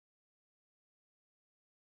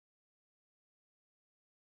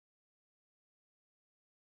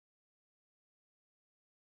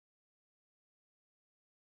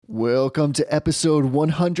Welcome to episode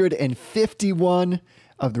 151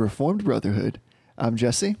 of the Reformed Brotherhood. I'm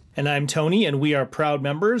Jesse. And I'm Tony, and we are proud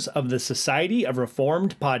members of the Society of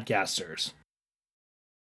Reformed Podcasters.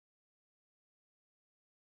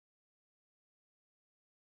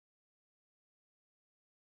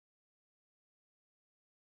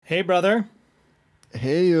 Hey, brother.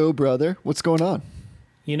 Hey, yo, brother. What's going on?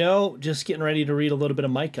 You know, just getting ready to read a little bit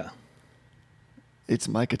of Micah. It's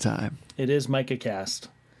Micah time. It is Micah Cast.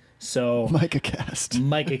 So Micah Cast.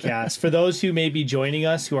 Micah Cast. For those who may be joining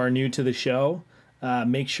us who are new to the show,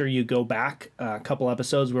 make sure you go back a couple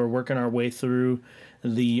episodes. We're working our way through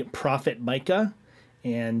the prophet Micah,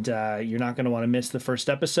 and you're not going to want to miss the first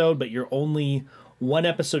episode, but you're only one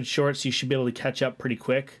episode short, so you should be able to catch up pretty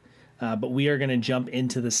quick. But we are going to jump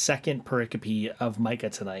into the second pericope of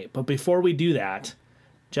Micah tonight. But before we do that,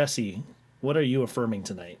 Jesse, what are you affirming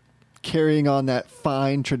tonight? Carrying on that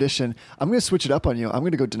fine tradition. I'm going to switch it up on you. I'm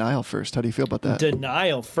going to go denial first. How do you feel about that?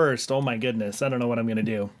 Denial first. Oh, my goodness. I don't know what I'm going to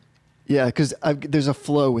do. Yeah, because there's a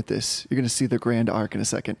flow with this. You're going to see the grand arc in a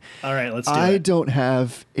second. All right, let's do it. I don't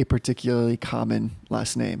have a particularly common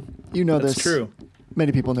last name. You know this. That's true.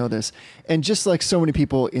 Many people know this. And just like so many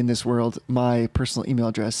people in this world, my personal email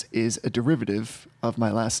address is a derivative of my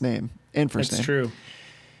last name and first name. That's true.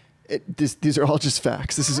 These are all just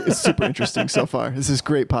facts. It's super interesting so far. This is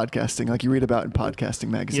great podcasting, like you read about in Podcasting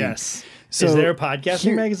Magazine. Yes. So is there a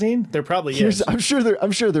podcasting magazine? There probably is. I'm sure there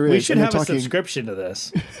is. We should have a subscription to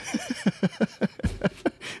this.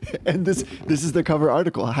 And this is the cover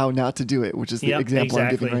article, How Not to Do It, which is the example I'm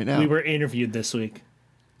giving right now. We were interviewed this week.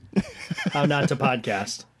 How not to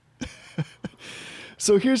podcast.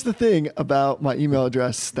 So here's the thing about my email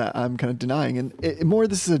address that I'm kind of denying. And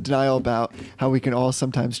this is a denial about how we can all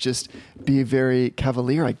sometimes just be very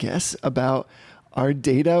cavalier, I guess, about our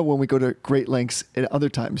data when we go to great lengths at other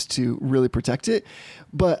times to really protect it.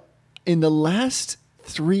 But in the last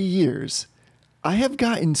 3 years, I have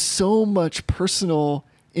gotten so much personal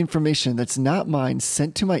information that's not mine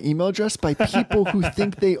sent to my email address by people who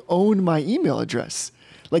think they own my email address.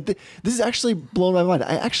 Like this is actually blown my mind.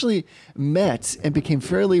 I actually met and became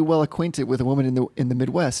fairly well acquainted with a woman in the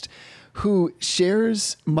Midwest who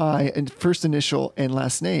shares my first initial and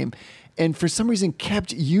last name, and for some reason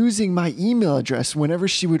kept using my email address whenever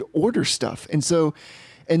she would order stuff. And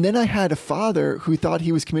then I had a father who thought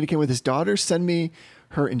he was communicating with his daughter send me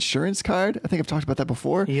her insurance card. I think I've talked about that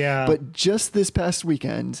before. Yeah. But just this past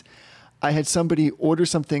weekend, I had somebody order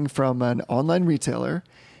something from an online retailer.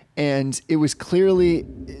 And it was clearly,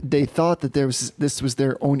 they thought that this was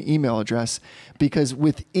their own email address because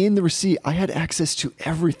within the receipt, I had access to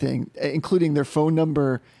everything, including their phone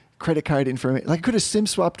number, credit card information. Like I could have SIM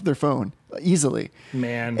swapped their phone easily.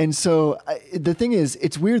 Man. And so the thing is,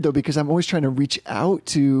 it's weird though, because I'm always trying to reach out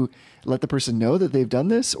to let the person know that they've done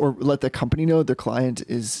this or let the company know their client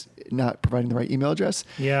is not providing the right email address.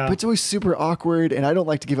 Yeah. But it's always super awkward. And I don't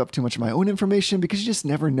like to give up too much of my own information because you just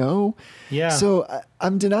never know. Yeah. So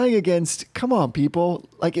I'm denying against, come on, people.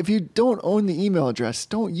 Like if you don't own the email address,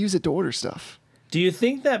 don't use it to order stuff. Do you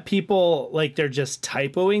think that people, like they're just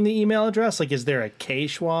typoing the email address? Like is there a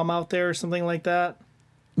K-Schwam out there or something like that?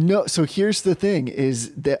 No. So here's the thing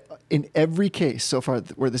is that in every case so far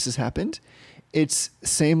where this has happened, it's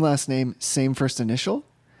same last name, same first initial.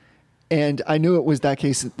 And I knew it was that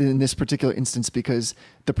case in this particular instance because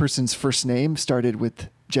the person's first name started with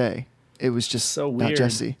J. It was just so weird. Not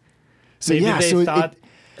Jesse. So maybe yeah, they so thought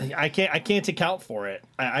I can't account for it.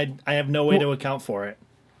 I have no way to account for it.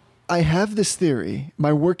 I have this theory.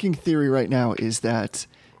 My working theory right now is that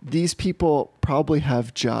these people probably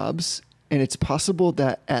have jobs, and it's possible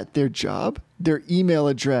that at their job, their email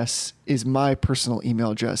address is my personal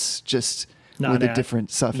email address, just with a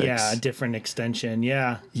different suffix. Yeah, a different extension.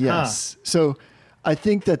 Yeah. Yes. Huh. So I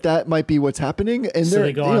think that might be what's happening. And so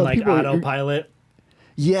they go on like autopilot.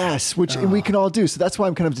 Yes, which we can all do. So that's why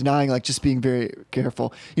I'm kind of denying, like just being very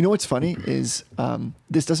careful. You know what's funny is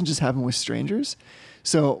this doesn't just happen with strangers.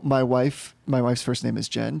 So my wife's first name is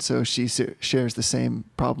Jen, so she shares the same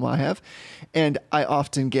problem I have, and I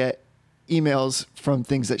often get emails from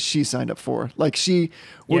things that she signed up for. Like she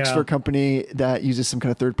works for a company that uses some kind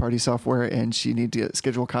of third-party software and she needs to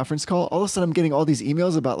schedule a conference call. All of a sudden I'm getting all these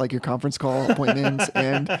emails about like your conference call appointments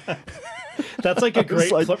and that's like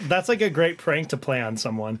a great prank to play on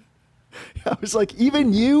someone. I was like,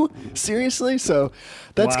 even you? Seriously? So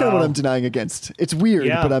that's kind of what I'm denying against. It's weird,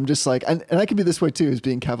 but I'm just like, and I can be this way too, as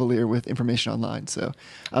being cavalier with information online. So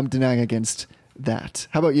I'm denying against that.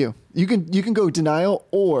 How about you? You can go denial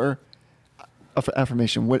or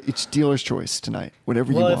affirmation. It's dealer's choice tonight.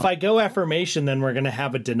 Whatever you want. Well, if I go affirmation, then we're going to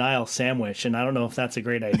have a denial sandwich, and I don't know if that's a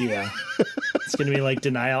great idea. It's going to be like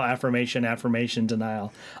denial, affirmation, affirmation,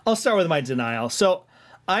 denial. I'll start with my denial. So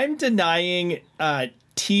I'm denying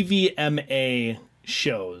TVMA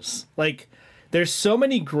shows. Like, there's so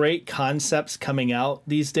many great concepts coming out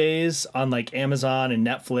these days on like Amazon and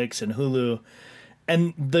Netflix and Hulu.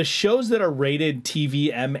 And the shows that are rated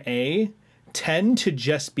TVMA tend to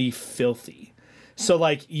just be filthy. So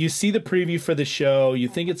like you see the preview for the show, you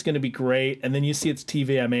think it's going to be great, and then you see it's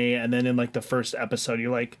TVMA, and then in like the first episode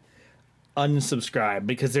you're like unsubscribe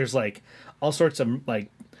because there's like all sorts of like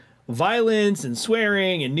violence and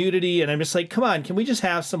swearing and nudity, and I'm just like, come on, can we just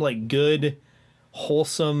have some like good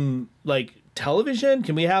wholesome like television?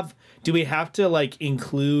 Do we have to like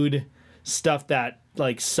include stuff that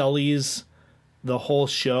like sullies the whole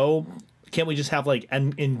show? Can't we just have like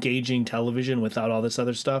engaging television without all this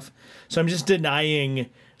other stuff? So I'm just denying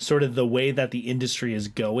sort of the way that the industry is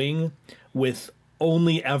going with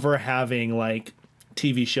only ever having like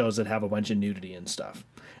TV shows that have a bunch of nudity and stuff.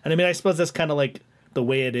 And I mean, I suppose that's kind of like the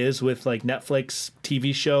way it is with like Netflix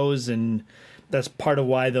TV shows, and that's part of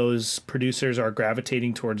why those producers are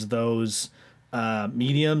gravitating towards those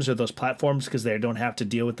mediums or those platforms, because they don't have to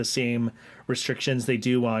deal with the same restrictions they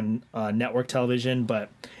do on network television. But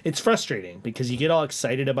it's frustrating because you get all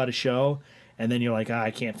excited about a show and then you're like, I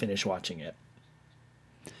can't finish watching it.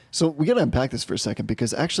 So we got to unpack this for a second,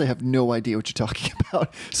 because I actually have no idea what you're talking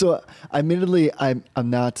about. So admittedly, I'm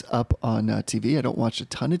not up on TV. I don't watch a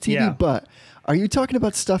ton of TV, but are you talking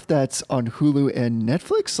about stuff that's on Hulu and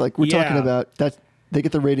Netflix? Like we're talking about that. They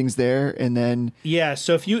get the ratings there, and then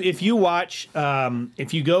so if you watch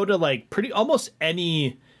if you go to like almost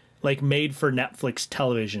any like made for Netflix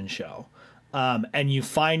television show, and you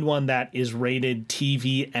find one that is rated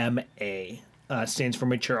TVMA, stands for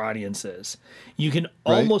mature audiences, you can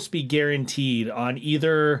almost be guaranteed on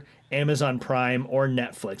either Amazon Prime or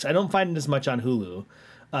Netflix. I don't find it as much on Hulu,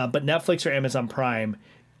 but Netflix or Amazon Prime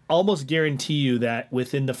almost guarantee you that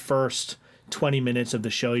within the first 20 minutes of the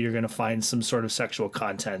show, you're going to find some sort of sexual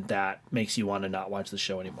content that makes you want to not watch the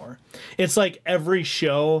show anymore. It's like every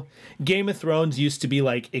show. Game of Thrones used to be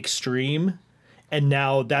like extreme, and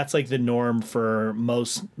now that's like the norm for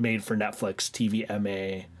most made for Netflix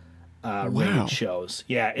TVMA rated shows.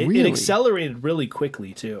 Yeah, it accelerated really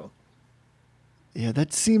quickly too. Yeah,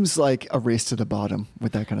 that seems like a race to the bottom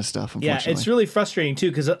with that kind of stuff, unfortunately. Yeah, it's really frustrating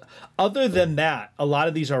too, because other than that, a lot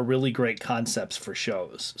of these are really great concepts for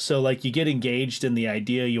shows. So like you get engaged in the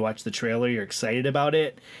idea, you watch the trailer, you're excited about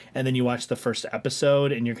it, and then you watch the first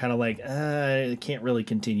episode and you're kind of like, I can't really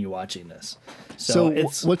continue watching this. So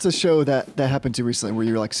what's a show that happened to you recently where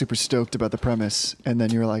you're like super stoked about the premise and then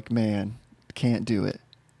you're like, man, can't do it?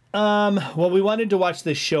 Well, we wanted to watch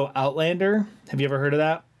this show Outlander. Have you ever heard of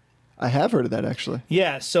that? I have heard of that, actually.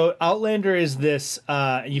 Yeah, so Outlander is this,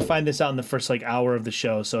 you find this out in the first like hour of the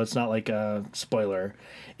show, so it's not like a spoiler.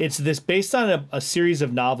 It's this based on a series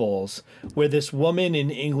of novels where this woman in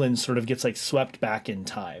England sort of gets like swept back in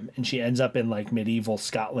time, and she ends up in like medieval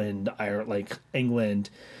Scotland, like England.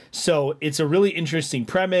 So it's a really interesting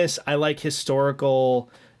premise. I like historical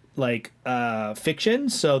like fiction,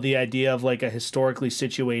 so the idea of like a historically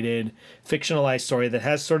situated fictionalized story that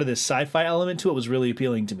has sort of this sci-fi element to it was really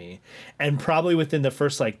appealing to me. And probably within the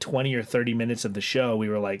first like 20 or 30 minutes of the show, we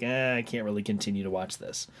were like, I can't really continue to watch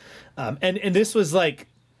this. And this was like,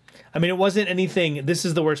 I mean, it wasn't anything, this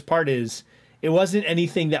is the worst part, is it wasn't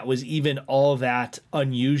anything that was even all that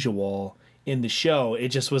unusual in the show. It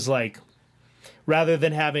just was like, rather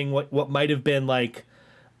than having what might have been like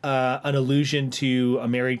an allusion to a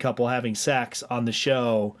married couple having sex on the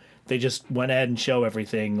show, they just went ahead and show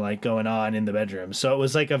everything like going on in the bedroom. So it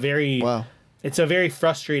was like it's a very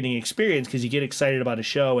frustrating experience because you get excited about a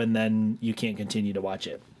show and then you can't continue to watch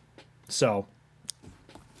it. So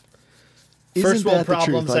first world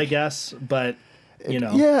problems, like, I guess, but you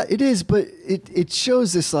know. Yeah, it is, but it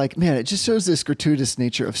shows this like, man, it just shows this gratuitous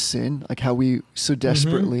nature of sin, like how we so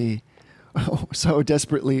desperately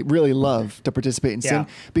really love to participate in sin.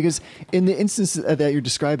 Because in the instance that you're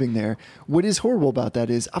describing there, what is horrible about that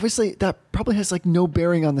is obviously that probably has like no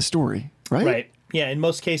bearing on the story, right? Right. Yeah. In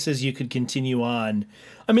most cases, you could continue on.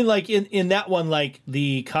 I mean, like in that one, like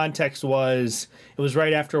the context was, it was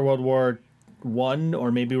right after World War I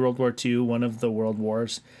or maybe World War II, one of the world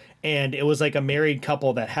wars. And it was like a married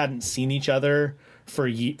couple that hadn't seen each other for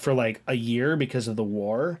like a year because of the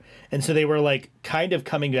war, and so they were like kind of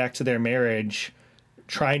coming back to their marriage,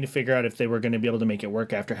 trying to figure out if they were going to be able to make it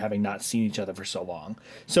work after having not seen each other for so long.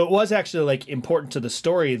 So it was actually like important to the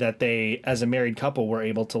story that they, as a married couple, were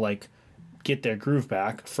able to like get their groove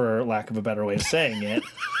back, for lack of a better way of saying it.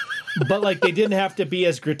 But like they didn't have to be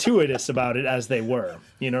as gratuitous about it as they were.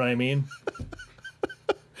 You know what I mean?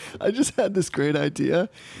 I just had this great idea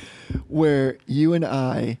where you and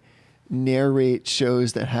I narrate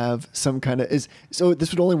shows that have some kind of so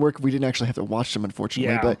this would only work if we didn't actually have to watch them,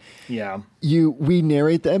 unfortunately. Yeah. But Yeah. we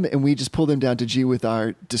narrate them and we just pull them down to G with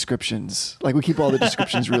our descriptions. Like we keep all the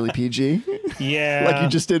descriptions really PG. Yeah. Like you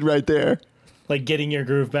just did right there. Like getting your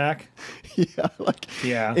groove back. Yeah. Like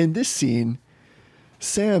Yeah. in this scene,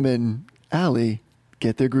 Sam and Allie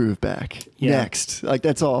get their groove back. Yeah. Next. Like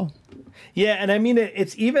that's all. Yeah, and I mean,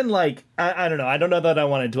 it's even like, I don't know. I don't know that I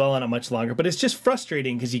want to dwell on it much longer, but it's just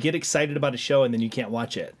frustrating because you get excited about a show and then you can't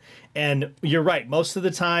watch it. And you're right. Most of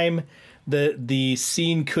the time, the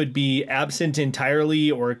scene could be absent entirely,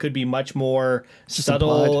 or it could be much more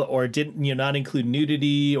subtle, implied. or didn't not include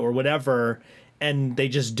nudity or whatever. And they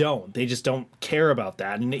just don't. They just don't care about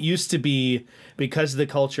that. And it used to be, because the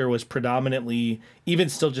culture was predominantly, even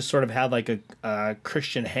still just sort of had like a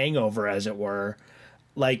Christian hangover, as it were.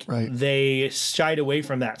 Like Right. they shied away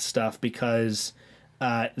from that stuff because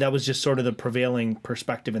that was just sort of the prevailing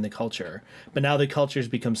perspective in the culture. But now the culture's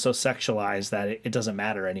become so sexualized that it doesn't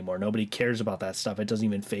matter anymore. Nobody cares about that stuff. It doesn't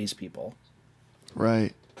even faze people.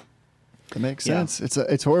 Right. That makes Yeah. sense.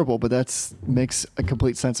 It's horrible, but makes a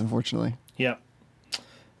complete sense, unfortunately. Yep.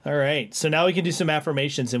 All right. So now we can do some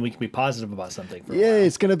affirmations and we can be positive about something. For a Yay, while.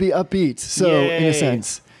 it's going to be upbeat. So, in Yay. a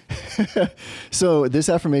sense. So, this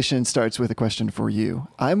affirmation starts with a question for you.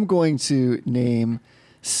 I'm going to name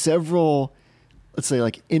several, let's say,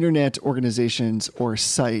 like internet organizations or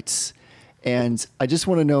sites, and I just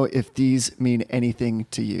want to know if these mean anything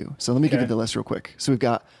to you. So, let me give Okay. you the list real quick. So, we've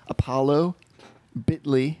got Apollo,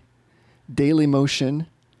 Bitly, Dailymotion,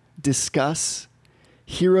 Discuss,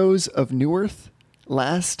 Heroes of Newark,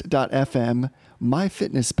 Last.fm,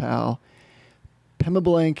 MyFitnessPal,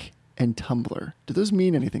 Pemablank, and Tumblr. Do those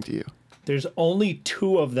mean anything to you? There's only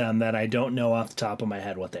 2 of them that I don't know off the top of my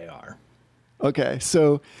head what they are. Okay,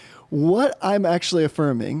 so what I'm actually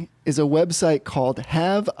affirming is a website called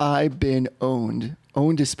Have I Been Owned?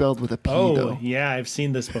 Owned is spelled with a P, Oh, though. yeah. I've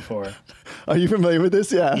seen this before. Are you familiar with this?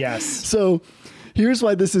 Yeah. Yes. So here's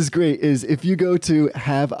why this is great is if you go to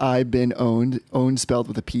Have I Been owned spelled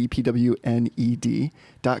with a P, PWNED.com,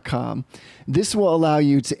 this will allow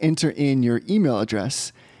you to enter in your email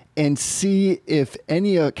address and see if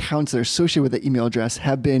any accounts that are associated with the email address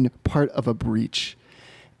have been part of a breach.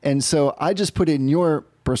 And so I just put in your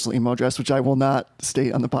personal email address, which I will not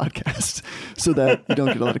state on the podcast so that you don't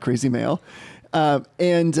get a lot of crazy mail.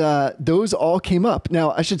 And those all came up.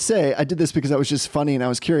 Now, I should say I did this because I was just funny and I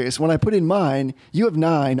was curious. When I put in mine, you have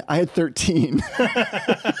 9, I had 13.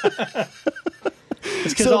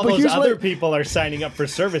 It's because So, all but those here's other what- people are signing up for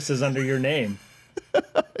services under your name.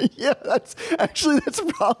 Yeah, that's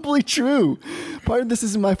probably true. Part of this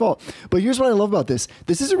isn't my fault. But here's what I love about this.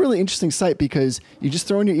 This is a really interesting site because you just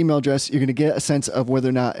throw in your email address. You're going to get a sense of whether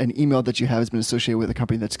or not an email that you have has been associated with a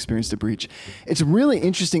company that's experienced a breach. It's really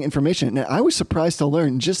interesting information. And I was surprised to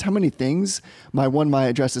learn just how many things my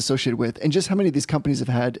address is associated with and just how many of these companies have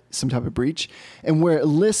had some type of breach. And where it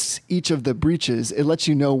lists each of the breaches, it lets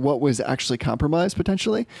you know what was actually compromised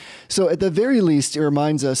potentially. So at the very least, it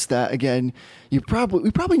reminds us that, again, we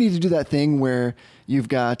probably need to do that thing where you've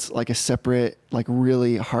got like a separate, like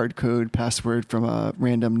really hard code password from a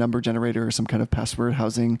random number generator or some kind of password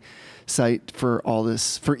housing site for all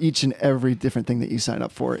this, for each and every different thing that you sign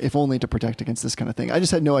up for, if only to protect against this kind of thing. I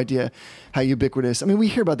just had no idea how ubiquitous. I mean, we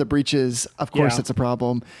hear about the breaches. Of course, Yeah. it's a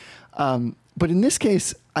problem. But in this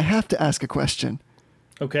case, I have to ask a question.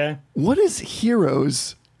 Okay. What is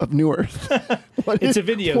Heroes of Newark? It's a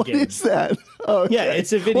video game. What is that? Oh, okay. Yeah,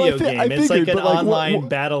 it's a Well, video I game. It's like figured, an but, online what-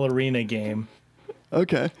 battle arena game.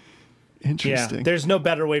 Okay. Yeah, Interesting. there's no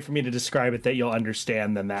better way for me to describe it that you'll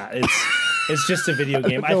understand than that. It's just a video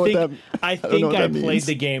game. know what that- I don't know think what I that played means.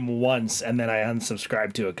 the game once and then I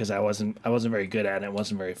unsubscribed to it because I wasn't very good at it. It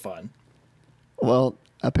wasn't very fun. Well,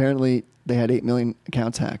 apparently they had 8 million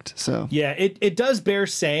accounts hacked. So Yeah, it does bear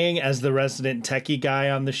saying, as the resident techie guy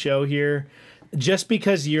on the show here, just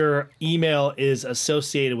because your email is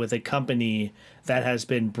associated with a company that has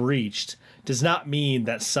been breached does not mean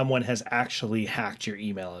that someone has actually hacked your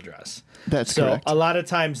email address. that's So correct. a lot of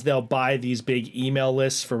times they'll buy these big email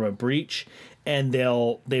lists from a breach and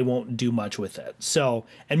they won't do much with it. So,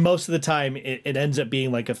 and most of the time it ends up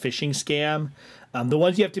being like a phishing scam. The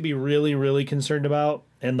ones you have to be really, really concerned about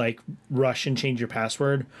and like rush and change your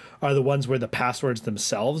password are the ones where the passwords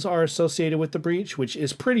themselves are associated with the breach, which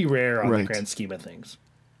is pretty rare on the Right. grand scheme of things.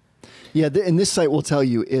 Yeah, and this site will tell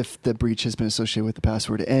you if the breach has been associated with the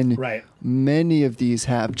password. And Right. many of these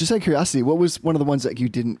have. Just out of curiosity, what was one of the ones that you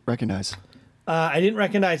didn't recognize? I didn't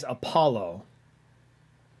recognize Apollo,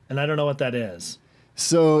 and I don't know what that is.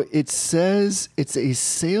 So it says it's a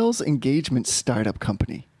sales engagement startup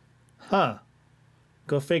company. Huh.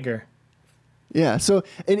 Go figure. Yeah. So,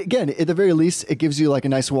 and again, at the very least, it gives you like a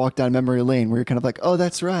nice walk down memory lane where you're kind of like, oh,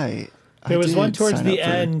 that's right. There was one towards the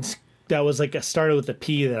end that was like a started with a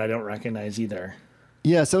P that I don't recognize either.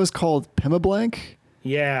 Yeah. So it was called Pemablank.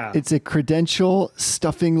 Yeah. It's a credential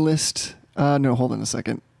stuffing list. No, hold on a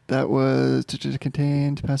second. That was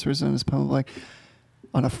contained passwords known as Pemablank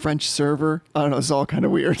on a French server. I don't know. It's all kind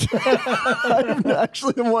of weird.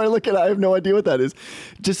 Actually, the more I look at it, I have no idea what that is.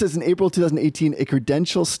 Just says in April 2018, a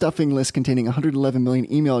credential stuffing list containing 111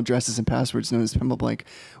 million email addresses and passwords known as Pemablank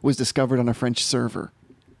was discovered on a French server.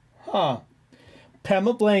 Huh.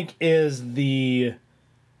 Pemablank is the...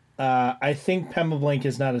 I think Pemablank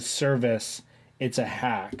is not a service. It's a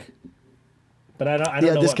hack. But I don't know.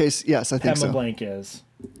 Yeah, in this case, yes, I think so. Pemablank is.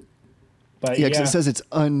 But yeah, because it says it's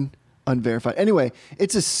unverified. Anyway,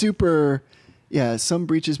 it's a super, some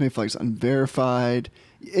breaches may flag as unverified.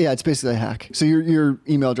 Yeah, it's basically a hack. So your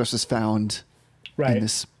email address was found right. in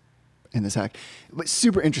this hack. But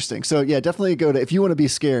super interesting. So yeah, definitely go to, if you want to be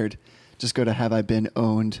scared, just go to Have I Been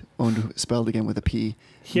Owned spelled again with a P.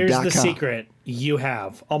 Here's the secret. You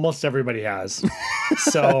have. Almost everybody has.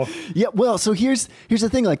 So yeah, well, so here's the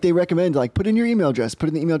thing. Like they recommend, like put in your email address, put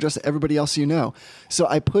in the email address of everybody else you know. So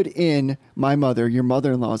I put in your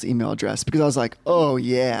mother-in-law's email address because I was like, oh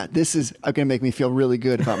yeah, this is gonna make me feel really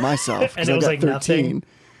good about myself. And it was like 13.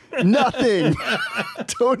 Nothing.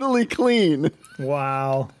 Totally clean.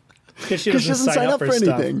 Wow. Because she doesn't sign up for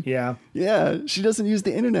anything. Yeah. Yeah. She doesn't use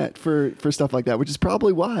the internet for stuff like that, which is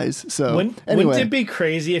probably wise. So wouldn't it be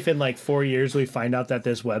crazy if in like 4 years we find out that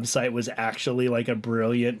this website was actually like a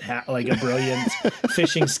brilliant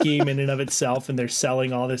phishing scheme in and of itself, and they're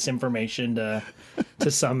selling all this information to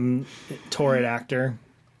some torrid actor?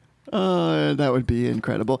 That would be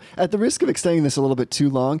incredible. At the risk of extending this a little bit too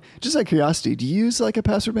long, just out of curiosity, do you use like a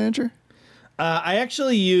password manager? I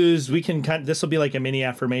actually use, this will be like a mini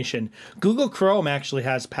affirmation. Google Chrome actually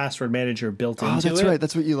has Password Manager built into it. Oh, that's right.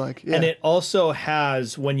 That's what you like. Yeah. And it also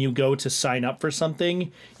has, when you go to sign up for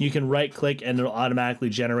something, you can right click and it'll automatically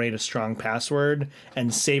generate a strong password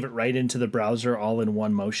and save it right into the browser all in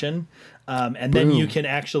one motion. And then you can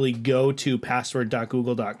actually go to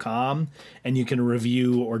password.google.com and you can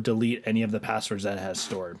review or delete any of the passwords that it has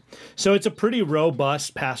stored. So it's a pretty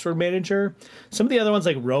robust password manager. Some of the other ones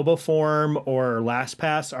like RoboForm or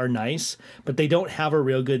LastPass are nice, but they don't have a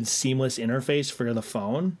real good seamless interface for the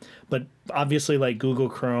phone. But obviously like Google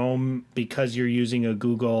Chrome, because you're using a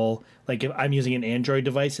Google, like if I'm using an Android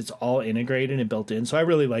device, it's all integrated and built in. So I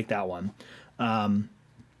really like that one.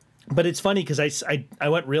 But it's funny because I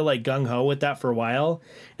went real like gung-ho with that for a while,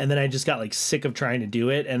 and then I just got like sick of trying to do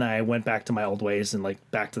it, and I went back to my old ways and like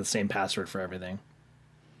back to the same password for everything.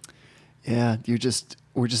 Yeah, we're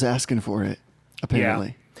just asking for it,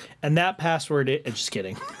 apparently. Yeah. And that password, just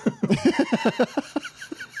kidding.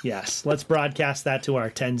 Yes, let's broadcast that to our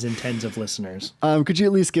tens and tens of listeners. Could you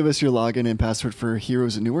at least give us your login and password for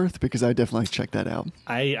Heroes of Newerth? Because I definitely check that out.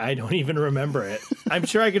 I don't even remember it. I'm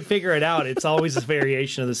sure I could figure it out. It's always a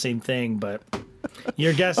variation of the same thing, but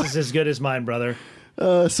your guess is as good as mine, brother.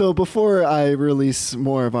 So before I release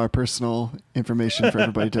more of our personal information for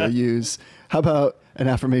everybody to use, how about an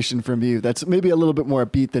affirmation from you that's maybe a little bit more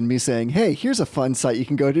upbeat than me saying, hey, here's a fun site you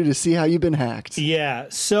can go to see how you've been hacked? Yeah.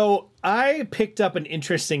 So I picked up an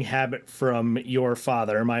interesting habit from your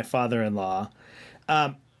father, my father-in-law,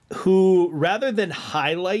 who rather than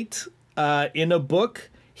highlight in a book,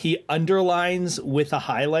 he underlines with a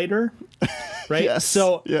highlighter. Right. Yes,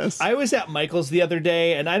 so yes. I was at Michael's the other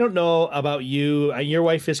day, and I don't know about you. Your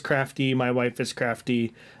wife is crafty. My wife is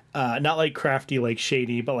crafty. Not like crafty like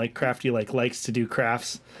shady, but like crafty like likes to do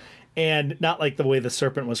crafts, and not like the way the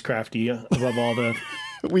serpent was crafty above all the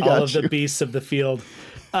the beasts of the field.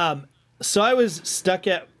 So I was stuck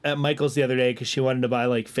at Michael's the other day because she wanted to buy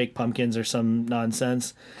like fake pumpkins or some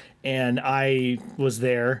nonsense, and I was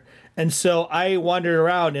there. And so I wandered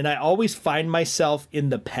around, and I always find myself in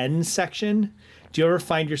the pen section. Do you ever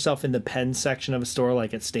find yourself in the pen section of a store,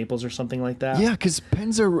 like at Staples or something like that? Yeah, because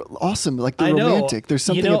pens are awesome. Like, they're romantic. There's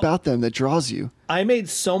something about them that draws you. I made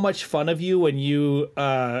so much fun of you when you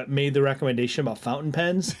made the recommendation about fountain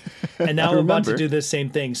pens, and now I'm about to do the same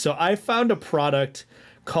thing. So I found a product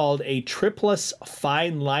called a Triplus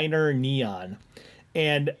Fine Liner Neon.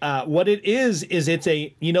 And what it is it's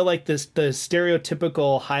a, like the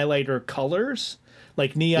stereotypical highlighter colors,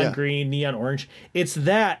 like neon green, neon orange. It's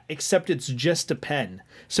that, except it's just a pen.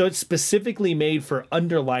 So it's specifically made for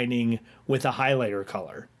underlining with a highlighter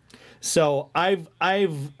color. So I've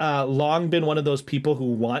long been one of those people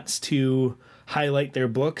who wants to highlight their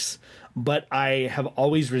books, but I have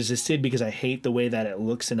always resisted because I hate the way that it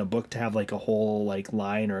looks in a book to have like a whole like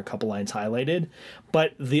line or a couple lines highlighted.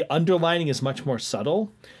 But the underlining is much more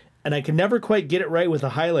subtle, and I can never quite get it right with a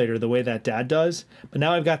highlighter the way that Dad does. But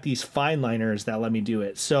now I've got these fine liners that let me do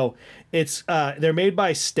it. So it's they're made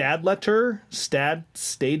by Staedtler,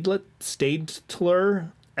 Staedtler,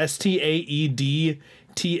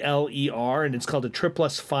 and it's called a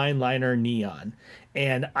Triplus Fine Liner Neon.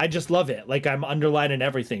 And I just love it. Like, I'm underlining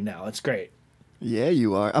everything now. It's great. Yeah,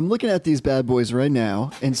 you are. I'm looking at these bad boys right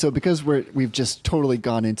now, and so because we've just totally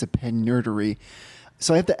gone into pen nerdery,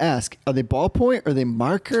 so I have to ask: are they ballpoint? Are they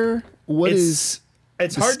marker? It's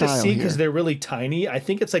the hard to style see here? because they're really tiny. I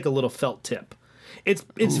think it's like a little felt tip. It's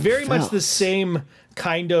very much the felt. same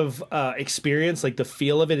kind of experience. Like, the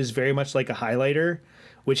feel of it is very much like a highlighter,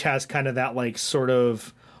 which has kind of that like sort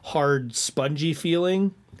of hard spongy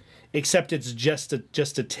feeling, except it's just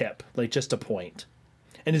a tip, like just a point.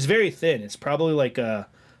 And it's very thin. It's probably like a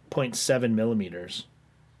 0.7 millimeters.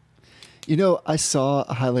 You know, I saw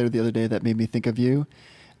a highlighter the other day that made me think of you.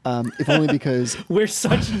 If only because We're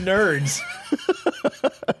such nerds.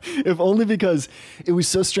 if only because it was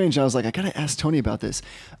so strange. I was like, I gotta ask Tony about this.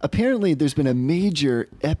 Apparently, there's been a major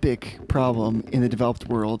epic problem in the developed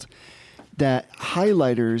world that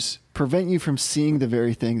highlighters prevent you from seeing the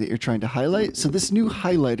very thing that you're trying to highlight. So this new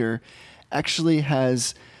highlighter actually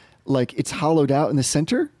has, like, it's hollowed out in the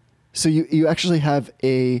center. So you actually have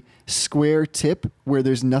a square tip where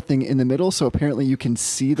there's nothing in the middle. So apparently you can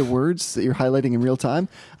see the words that you're highlighting in real time.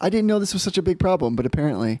 I didn't know this was such a big problem, but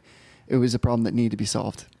apparently it was a problem that needed to be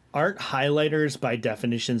solved. Aren't highlighters by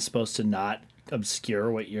definition supposed to not obscure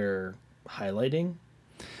what you're highlighting?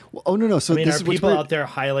 Well, oh, no. So I mean, this are is what's people weird. out there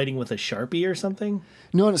highlighting with a Sharpie or something?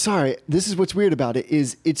 No, sorry. This is what's weird about it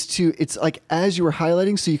is it's like as you were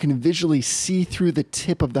highlighting, so you can visually see through the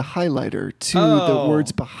tip of the highlighter to the Oh.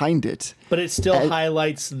 words behind it. But it still And-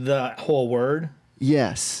 highlights the whole word?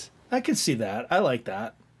 Yes. I can see that. I like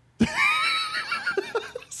that.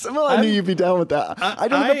 Somehow I knew you'd be down with that. I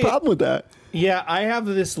don't have a problem with that. Yeah, I have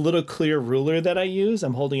this little clear ruler that I use.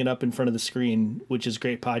 I'm holding it up in front of the screen, which is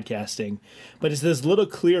great podcasting. But it's this little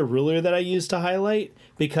clear ruler that I use to highlight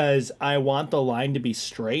because I want the line to be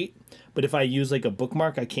straight. But if I use like a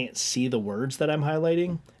bookmark, I can't see the words that I'm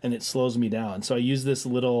highlighting and it slows me down. So I use this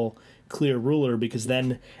little clear ruler because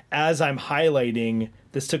then as I'm highlighting,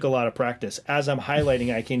 this took a lot of practice. As I'm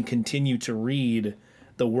highlighting, I can continue to read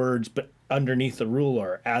the words but underneath the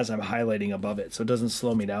ruler as I'm highlighting above it. So it doesn't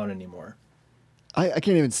slow me down anymore. I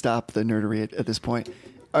can't even stop the nerdery at this point.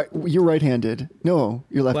 You're right-handed. No,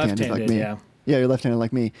 you're left-handed like me. Yeah. Yeah, you're left-handed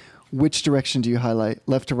like me. Which direction do you highlight?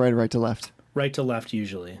 Left to right or right to left? Right to left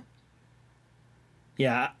usually.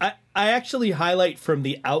 Yeah, I actually highlight from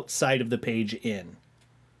the outside of the page in.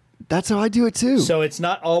 That's how I do it too. So it's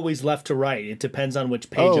not always left to right. It depends on which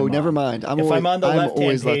page I'm Oh, on. never mind. If I'm on the left-hand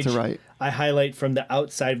always page, left to right. I highlight from the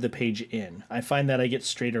outside of the page in. I find that I get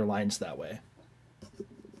straighter lines that way.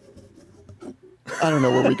 I don't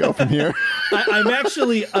know where we go from here. I'm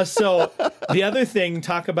actually so the other thing,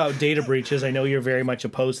 talk about data breaches. I know you're very much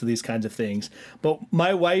opposed to these kinds of things, but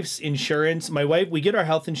my wife's insurance, we get our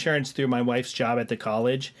health insurance through my wife's job at the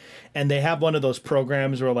college, and they have one of those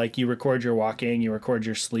programs where like you record your walking, you record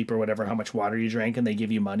your sleep or whatever, how much water you drank, and they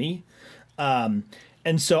give you money.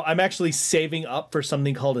 And so I'm actually saving up for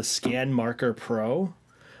something called a Scan Marker Pro,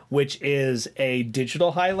 which is a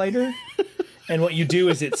digital highlighter. And what you do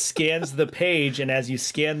is it scans the page, and as you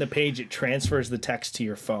scan the page, it transfers the text to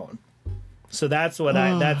your phone. So that's what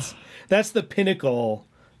that's the pinnacle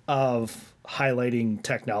of highlighting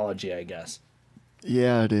technology, I guess.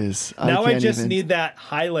 Yeah, it is. Now I can't just even- need that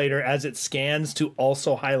highlighter as it scans to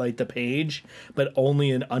also highlight the page, but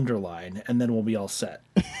only an underline, and then we'll be all set.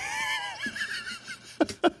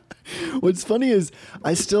 What's funny is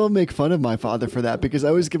I still make fun of my father for that because I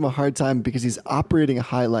always give him a hard time because he's operating a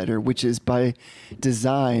highlighter, which is by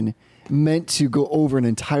design meant to go over an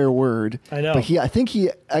entire word. I know. But I think he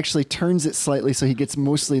actually turns it slightly so he gets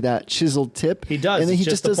mostly that chiseled tip. He does. And then It's he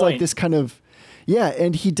just just the does like point. this kind of, yeah,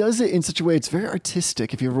 and he does it in such a way, it's very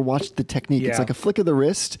artistic. If you ever watched the technique, it's Yeah. like a flick of the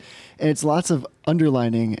wrist and it's lots of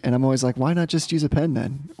underlining. And I'm always like, why not just use a pen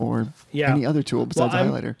then? Or Yeah. any other tool besides a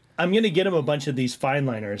highlighter? I'm going to get him a bunch of these fine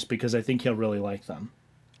liners because I think he'll really like them.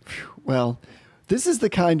 Well, this is the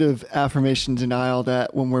kind of affirmation denial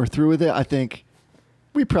that when we're through with it, I think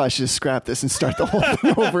we probably should just scrap this and start the whole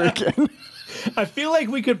thing over again. I feel like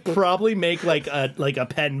we could probably make like a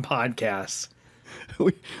pen podcast.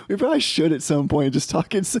 we probably should at some point just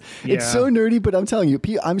talk. It's Yeah. so nerdy, but I'm telling you,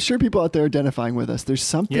 I'm sure people out there are identifying with us. There's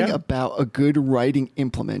something about a good writing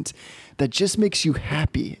implement that just makes you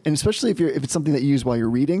happy, and especially if it's something that you use while you're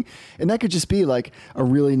reading, and that could just be like a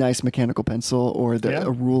really nice mechanical pencil or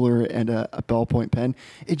a ruler and a ballpoint pen.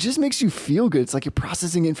 It just makes you feel good. It's like you're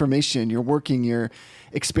processing information, you're working, you're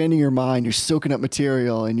expanding your mind, you're soaking up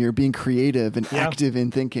material, and you're being creative and active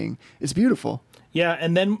in thinking. It's beautiful. Yeah,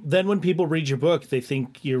 and then when people read your book, they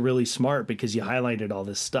think you're really smart because you highlighted all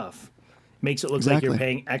this stuff. Makes it look like you're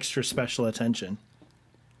paying extra special attention.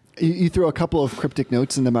 You throw a couple of cryptic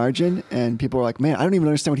notes in the margin, and people are like, "Man, I don't even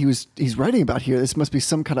understand what he's writing about here. This must be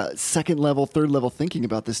some kind of second level, third level thinking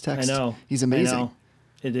about this text." I know. He's amazing. I know.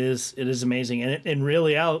 It is amazing, and in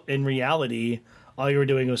reality, all you were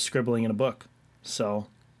doing was scribbling in a book. So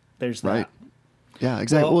there's that. Right. Yeah,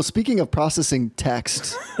 exactly. Well, speaking of processing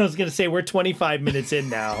text, I was going to say we're 25 minutes in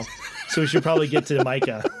now, so we should probably get to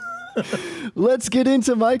Micah. Let's get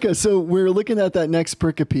into Micah. So we're looking at that next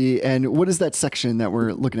pericope, and what is that section that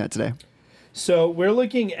we're looking at today? So we're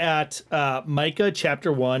looking at Micah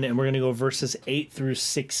chapter 1, and we're going to go verses 8 through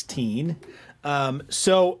 16.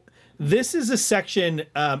 So this is a section,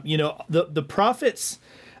 the prophets,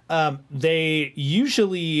 they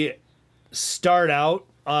usually start out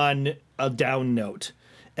on a down note.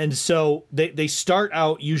 And so they start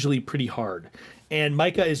out usually pretty hard. And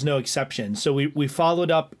Micah is no exception. So we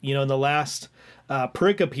followed up, in the last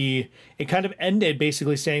pericope, it kind of ended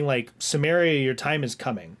basically saying like, Samaria, your time is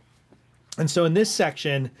coming. And so in this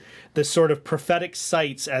section, the sort of prophetic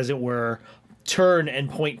sights, as it were, turn and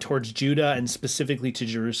point towards Judah and specifically to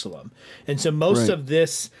Jerusalem. And so most of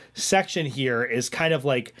this section here is kind of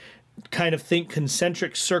think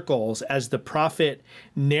concentric circles as the prophet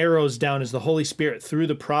narrows down, as the Holy Spirit through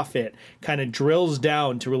the prophet kind of drills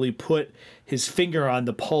down to really put his finger on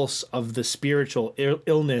the pulse of the spiritual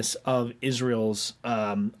illness of Israel's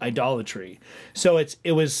idolatry. So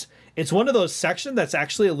it's one of those sections that's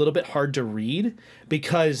actually a little bit hard to read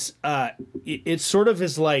because it sort of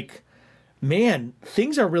is like, man,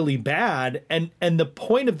 things are really bad. And the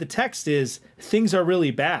point of the text is things are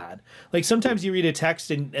really bad. Like sometimes you read a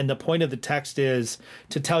text and the point of the text is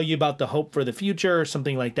to tell you about the hope for the future or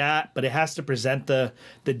something like that, but it has to present the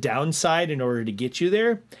downside in order to get you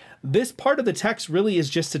there. This part of the text really is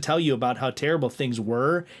just to tell you about how terrible things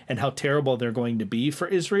were and how terrible they're going to be for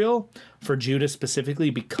Israel, for Judah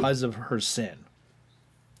specifically, because of her sin.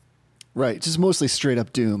 Right. Just mostly straight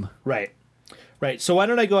up doom. Right. So why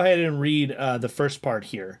don't I go ahead and read the first part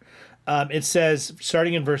here. It says,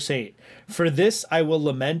 starting in verse 8, "For this I will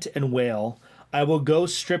lament and wail. I will go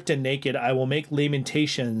stripped and naked. I will make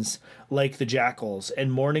lamentations like the jackals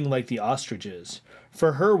and mourning like the ostriches.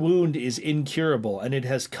 For her wound is incurable, and it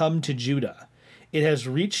has come to Judah. It has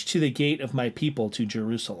reached to the gate of my people, to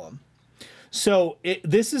Jerusalem." So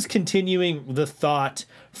this is continuing the thought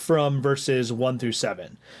from verses 1 through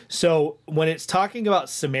 7. So when it's talking about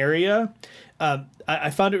Samaria,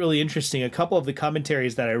 I found it really interesting. A couple of the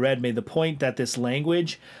commentaries that I read made the point that this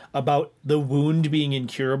language about the wound being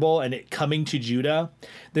incurable and it coming to Judah,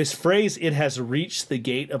 this phrase, "it has reached the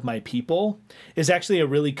gate of my people," is actually a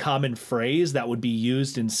really common phrase that would be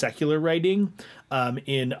used in secular writing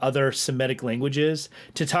in other Semitic languages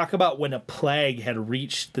to talk about when a plague had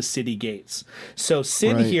reached the city gates. So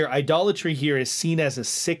sin here, idolatry here, is seen as a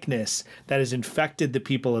sickness that has infected the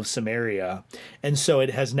people of Samaria. And so it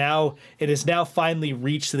has now finally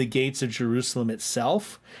reached the gates of Jerusalem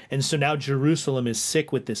itself. And so now Jerusalem is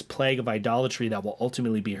sick with this plague of idolatry that will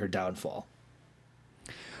ultimately be her downfall.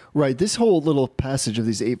 Right. This whole little passage of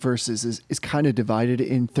these 8 verses is kind of divided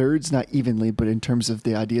in thirds, not evenly, but in terms of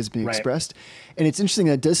the ideas being expressed. And it's interesting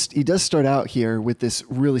that he does start out here with this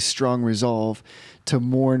really strong resolve to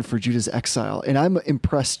mourn for Judah's exile. And I'm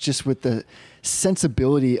impressed just with the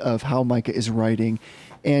sensibility of how Micah is writing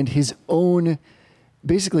and his own,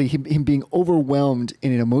 basically him being overwhelmed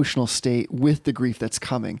in an emotional state with the grief that's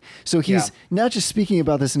coming. So he's not just speaking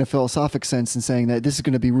about this in a philosophic sense and saying that this is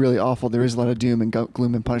going to be really awful. There is a lot of doom and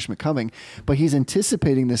gloom and punishment coming, but he's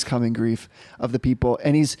anticipating this coming grief of the people.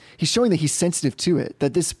 And he's showing that he's sensitive to it,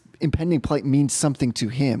 that this impending plight means something to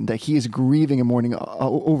him, that he is grieving and mourning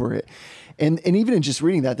over it. And even in just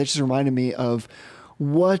reading that just reminded me of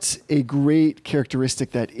what a great characteristic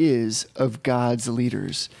that is of God's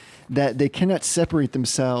leaders, that they cannot separate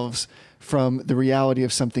themselves from the reality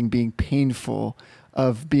of something being painful,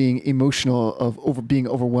 of being emotional, of being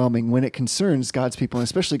overwhelming when it concerns God's people, and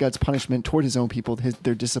especially God's punishment toward his own people,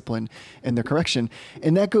 their discipline and their correction.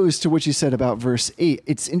 And that goes to what you said about verse 8.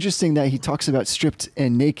 It's interesting that he talks about stripped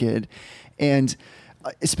and naked. And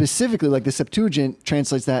specifically, like the Septuagint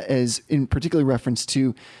translates that as in particular reference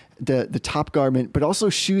to the top garment, but also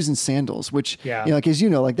shoes and sandals, which, like, as you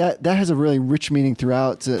know, like that has a really rich meaning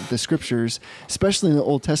throughout the scriptures, especially in the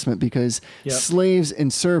Old Testament, because slaves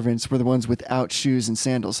and servants were the ones without shoes and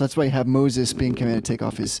sandals. So that's why you have Moses being commanded to take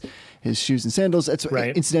off his shoes and sandals. That's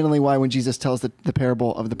incidentally why when Jesus tells the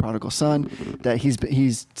parable of the prodigal son, that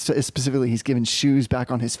he's specifically, he's given shoes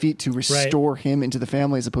back on his feet to restore him into the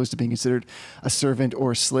family, as opposed to being considered a servant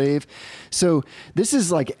or a slave. So this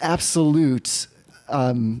is like absolute,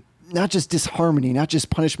 not just disharmony, not just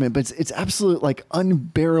punishment, but it's absolute like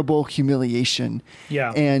unbearable humiliation.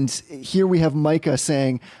 Yeah. And here we have Micah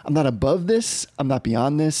saying, I'm not above this. I'm not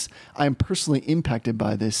beyond this. I'm personally impacted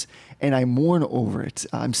by this, and I mourn over it.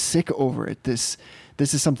 I'm sick over it. This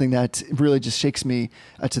is something that really just shakes me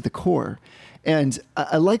to the core. And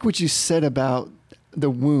I like what you said about the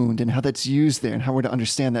wound and how that's used there and how we're to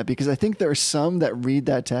understand that, because I think there are some that read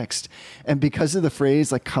that text, and because of the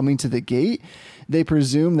phrase like coming to the gate, they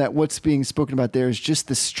presume that what's being spoken about there is just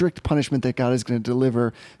the strict punishment that God is going to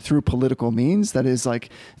deliver through political means. That is, like,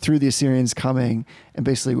 through the Assyrians coming and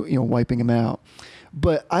basically, wiping them out.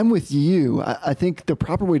 But I'm with you. I think the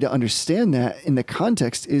proper way to understand that in the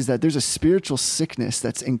context is that there's a spiritual sickness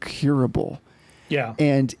that's incurable. Yeah.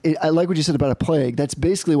 And I like what you said about a plague. That's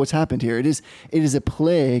basically what's happened here. It is a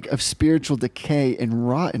plague of spiritual decay and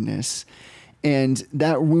rottenness. And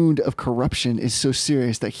that wound of corruption is so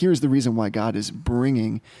serious that here's the reason why God is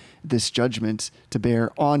bringing this judgment to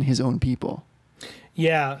bear on his own people.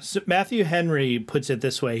 Yeah. So Matthew Henry puts it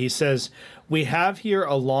this way. He says, "We have here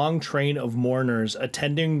a long train of mourners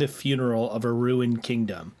attending the funeral of a ruined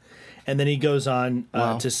kingdom." And then he goes on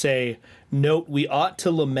to say, "Note, we ought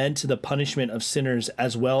to lament the punishment of sinners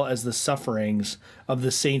as well as the sufferings of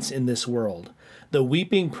the saints in this world. The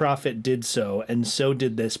weeping prophet did so, and so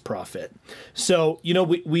did this prophet." So,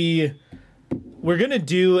 we're going to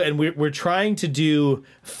do, and we're trying to do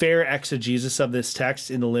fair exegesis of this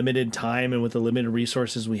text in the limited time and with the limited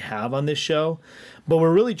resources we have on this show. But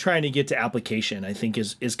we're really trying to get to application, I think,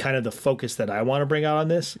 is kind of the focus that I want to bring out on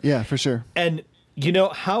this. Yeah, for sure. And,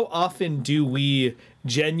 how often do we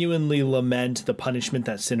genuinely lament the punishment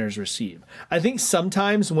that sinners receive? I think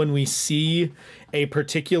sometimes when we see a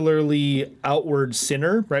particularly outward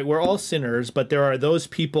sinner, right? We're all sinners, but there are those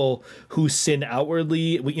people who sin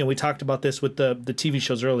outwardly. We talked about this with the TV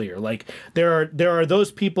shows earlier. Like there are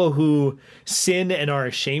those people who sin and are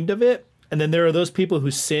ashamed of it, and then there are those people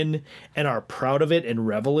who sin and are proud of it and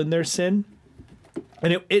revel in their sin.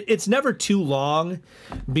 And it's never too long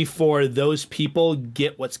before those people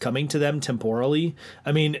get what's coming to them temporally.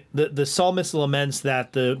 I mean, the psalmist laments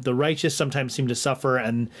that the righteous sometimes seem to suffer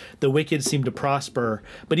and the wicked seem to prosper.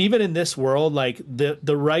 But even in this world, like the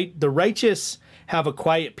righteous have a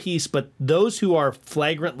quiet peace, but those who are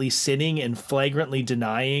flagrantly sinning and flagrantly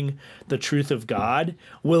denying the truth of God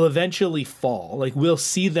will eventually fall. Like we'll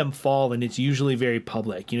see them fall, and it's usually very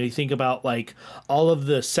public. You think about like all of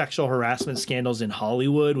the sexual harassment scandals in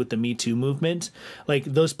Hollywood with the Me Too movement. Like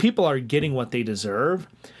those people are getting what they deserve.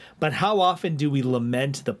 But how often do we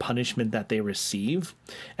lament the punishment that they receive?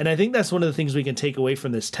 And I think that's one of the things we can take away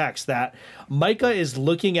from this text, that Micah is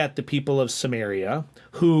looking at the people of Samaria,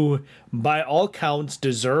 who by all counts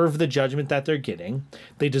deserve the judgment that they're getting.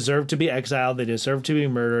 They deserve to be exiled. They deserve to be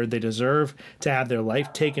murdered. They deserve to have their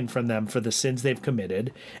life taken from them for the sins they've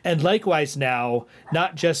committed. And likewise now,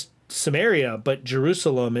 not just Samaria, but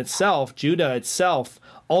Jerusalem itself, Judah itself,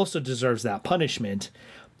 also deserves that punishment.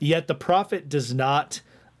 Yet the prophet does not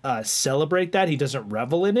celebrate that. He doesn't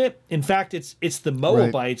revel in it. In fact, it's the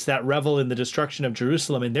Moabites that revel in the destruction of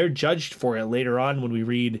Jerusalem, and they're judged for it later on when we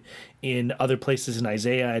read in other places in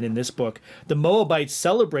Isaiah and in this book. The Moabites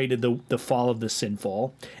celebrated the fall of the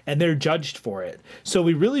sinful, and they're judged for it. So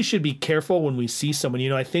we really should be careful when we see someone.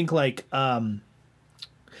 I think like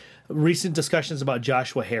recent discussions about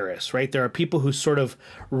Joshua Harris, right? There are people who sort of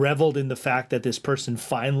reveled in the fact that this person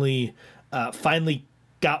finally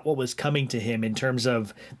got what was coming to him in terms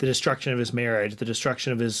of the destruction of his marriage, the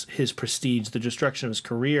destruction of his prestige, the destruction of his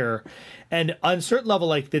career. And on a certain level,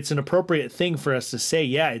 like it's an appropriate thing for us to say,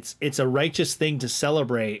 yeah, it's a righteous thing to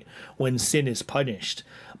celebrate when sin is punished.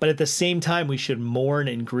 But at the same time, we should mourn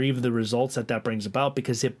and grieve the results that brings about,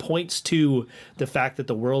 because it points to the fact that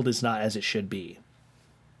the world is not as it should be.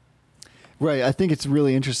 Right. I think it's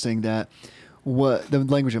really interesting that what the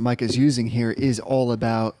language that Micah is using here is all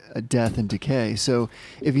about death and decay. So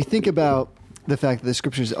if you think about the fact that the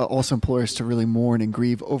scriptures also implore us to really mourn and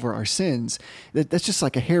grieve over our sins, that's just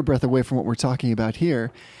like a hairbreadth away from what we're talking about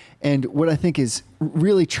here. And what I think is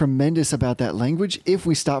really tremendous about that language, if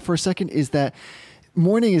we stop for a second, is that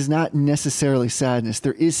mourning is not necessarily sadness.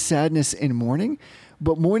 There is sadness in mourning,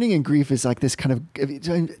 but mourning and grief is like this kind of,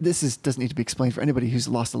 doesn't need to be explained for anybody who's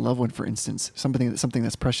lost a loved one, for instance, something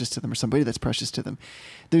that's precious to them or somebody that's precious to them.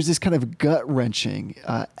 There's this kind of gut-wrenching,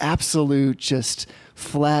 absolute, just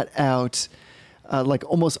flat out, like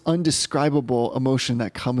almost undescribable emotion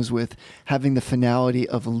that comes with having the finality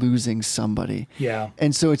of losing somebody. Yeah.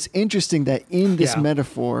 And so it's interesting that in this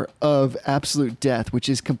metaphor of absolute death, which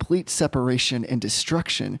is complete separation and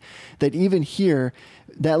destruction, that even here,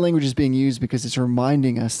 that language is being used because it's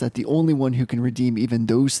reminding us that the only one who can redeem even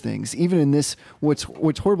those things, even in this, what's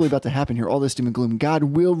horribly about to happen here, all this doom and gloom, God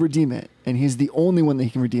will redeem it. And he's the only one that he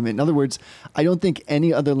can redeem it. In other words, I don't think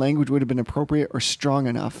any other language would have been appropriate or strong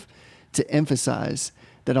enough to emphasize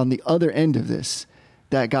that on the other end of this,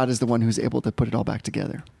 that God is the one who's able to put it all back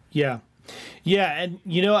together. Yeah. Yeah. And,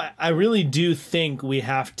 I really do think we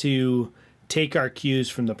have to take our cues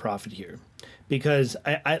from the prophet here, because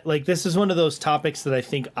I like, this is one of those topics that I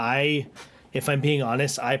think if I'm being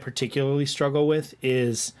honest, I particularly struggle with.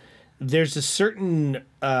 Is there's a certain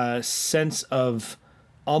sense of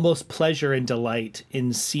almost pleasure and delight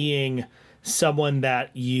in seeing someone that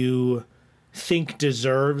you think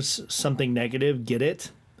deserves something negative get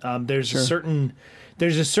it. There's a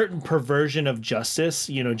certain perversion of justice.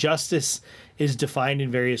 Justice is defined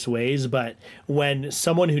in various ways, but when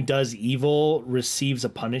someone who does evil receives a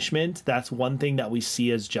punishment, that's one thing that we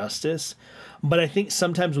see as justice. But I think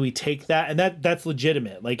sometimes we take that, and that's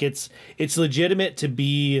legitimate. Like it's legitimate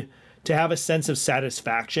to have a sense of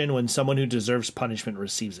satisfaction when someone who deserves punishment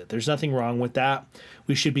receives it. There's nothing wrong with that.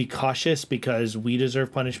 We should be cautious because we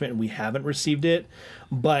deserve punishment and we haven't received it.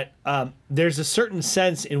 But there's a certain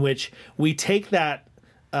sense in which we take that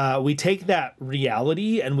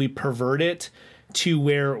reality and we pervert it to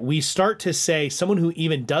where we start to say someone who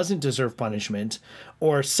even doesn't deserve punishment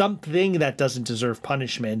or something that doesn't deserve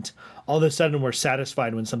punishment, all of a sudden we're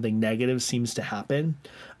satisfied when something negative seems to happen.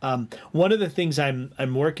 One of the things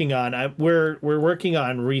I'm working on, we're working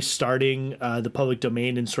on restarting the public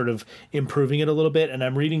domain and sort of improving it a little bit. And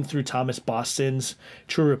I'm reading through Thomas Boston's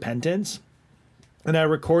True Repentance. And I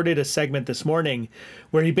recorded a segment this morning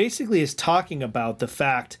where he basically is talking about the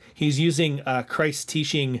fact he's using Christ's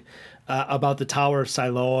teaching about the Tower of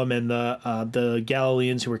Siloam and the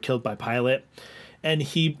Galileans who were killed by Pilate. And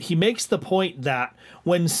he makes the point that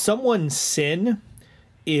when someone's sin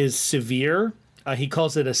is severe, he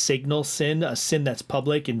calls it a signal sin, a sin that's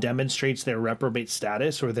public and demonstrates their reprobate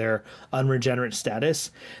status or their unregenerate status,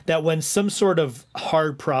 that when some sort of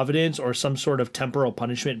hard providence or some sort of temporal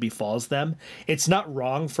punishment befalls them, it's not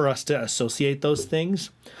wrong for us to associate those things.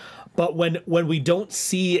 But when we don't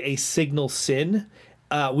see a signal sin,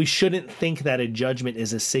 we shouldn't think that a judgment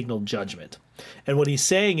is a signal judgment. And what he's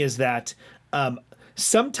saying is that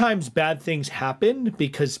sometimes bad things happen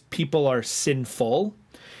because people are sinful,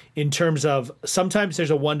 in terms of sometimes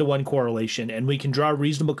there's a one-to-one correlation and we can draw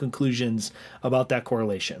reasonable conclusions about that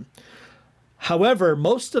correlation. However,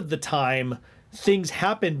 most of the time things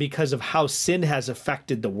happen because of how sin has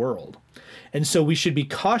affected the world. And so we should be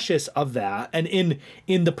cautious of that. And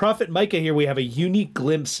in the prophet Micah here, we have a unique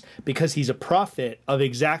glimpse, because he's a prophet, of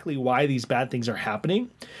exactly why these bad things are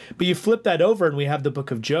happening. But you flip that over and we have the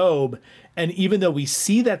book of Job. And even though we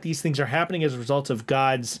see that these things are happening as a result of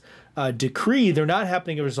God's decree, they're not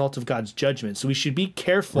happening as a result of God's judgment. So we should be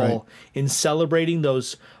careful in celebrating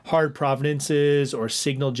those hard providences or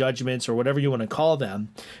signal judgments or whatever you want to call them,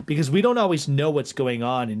 because we don't always know what's going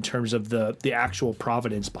on in terms of the actual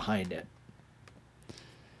providence behind it.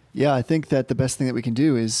 Yeah, I think that the best thing that we can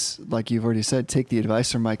do is, like you've already said, take the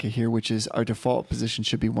advice from Micah here, which is our default position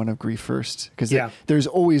should be one of grief first. Because there's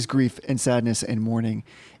always grief and sadness and mourning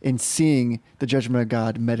in seeing the judgment of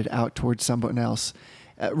God meted out towards someone else,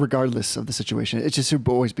 regardless of the situation. It just should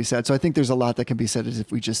always be sad. So I think there's a lot that can be said as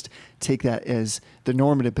if we just take that as the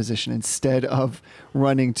normative position instead of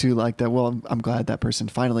running to like that, well, I'm glad that person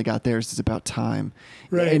finally got theirs. It's about time.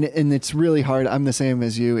 Right. And it's really hard. I'm the same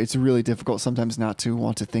as you. It's really difficult sometimes not to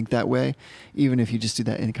want to think that way, even if you just do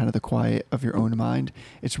that in kind of the quiet of your own mind.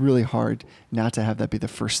 It's really hard not to have that be the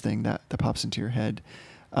first thing that pops into your head.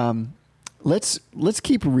 Let's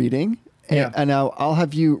keep reading. And now I'll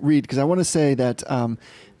have you read, because I want to say that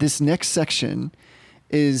this next section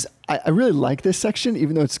is, I really like this section,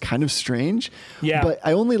 even though it's kind of strange. Yeah. But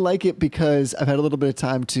I only like it because I've had a little bit of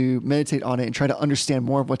time to meditate on it and try to understand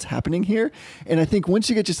more of what's happening here. And I think once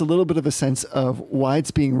you get just a little bit of a sense of why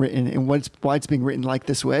it's being written and why it's being written like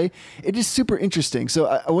this way, it is super interesting. So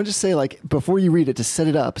I want to say, like, before you read it, to set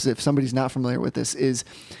it up, so if somebody's not familiar with this is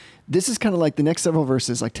kind of like the next several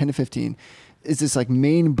verses, like 10 to 15, is this like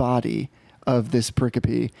main body of this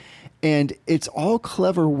pericope. And it's all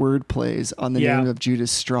clever word plays on the name of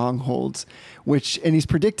Judah's strongholds, and he's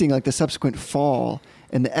predicting like the subsequent fall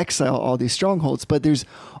and the exile, all these strongholds. But there's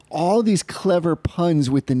all these clever puns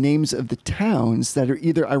with the names of the towns that are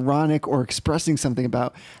either ironic or expressing something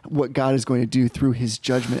about what God is going to do through his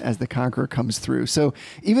judgment as the conqueror comes through. So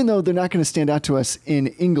even though they're not going to stand out to us in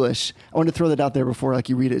English, I want to throw that out there before like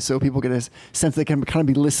you read it so people get a sense they can kind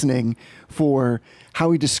of be listening for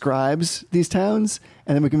how he describes these towns.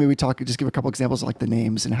 And then we can maybe just give a couple examples of like the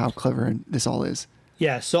names and how clever this all is.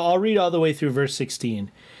 Yeah, so I'll read all the way through verse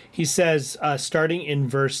 16. He says, starting in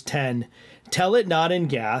verse 10, "Tell it not in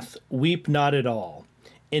Gath, weep not at all.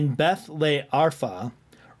 In Beth Le Arpha,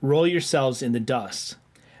 roll yourselves in the dust.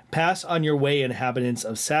 Pass on your way, inhabitants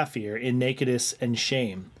of Saphir, in nakedness and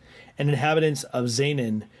shame. And inhabitants of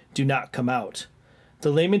Zanan, do not come out.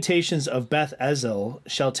 The lamentations of Beth Ezel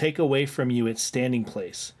shall take away from you its standing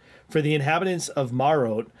place. For the inhabitants of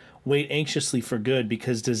Marot wait anxiously for good,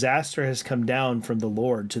 because disaster has come down from the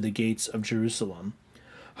Lord to the gates of Jerusalem.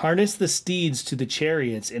 Harness the steeds to the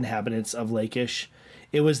chariots, inhabitants of Lachish.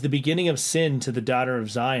 It was the beginning of sin to the daughter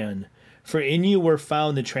of Zion, for in you were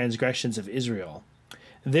found the transgressions of Israel.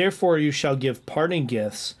 Therefore you shall give parting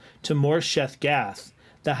gifts to Morsheth Gath.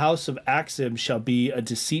 The house of Achzib shall be a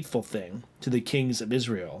deceitful thing to the kings of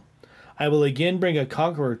Israel. I will again bring a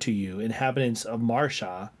conqueror to you, inhabitants of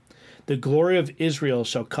Marshah. The glory of Israel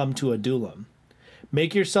shall come to Adullam.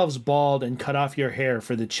 Make yourselves bald and cut off your hair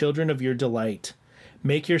for the children of your delight.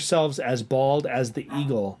 Make yourselves as bald as the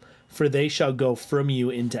eagle, for they shall go from you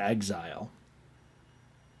into exile."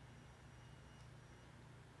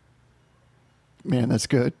 Man, that's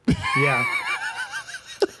good. Yeah.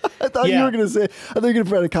 I thought you were going to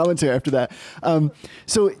provide a commentary after that.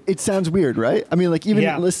 So it sounds weird, right? I mean, like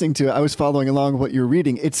even listening to it, I was following along what you're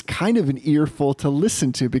reading. It's kind of an earful to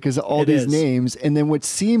listen to because of all these names and then what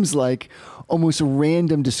seems like almost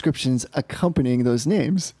random descriptions accompanying those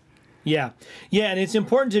names. Yeah. Yeah. And it's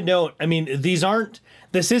important to note, I mean,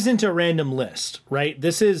 this isn't a random list, right?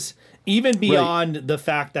 This is even beyond the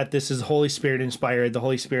fact that this is Holy Spirit inspired. The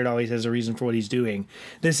Holy Spirit always has a reason for what he's doing.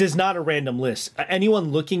 This is not a random list.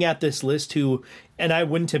 Anyone looking at this list and I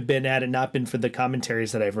wouldn't have been had it not been for the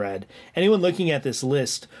commentaries that I've read, anyone looking at this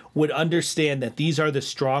list would understand that these are the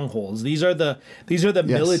strongholds. These are the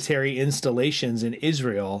military installations in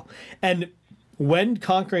Israel. And when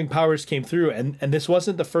conquering powers came through, and this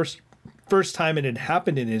wasn't the first time it had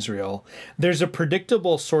happened in Israel, there's a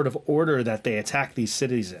predictable sort of order that they attack these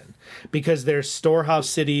cities in, because there's storehouse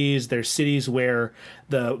cities, there's cities where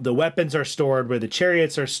the weapons are stored, where the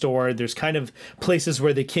chariots are stored, there's kind of places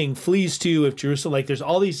where the king flees to if Jerusalem, like there's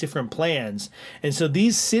all these different plans. And so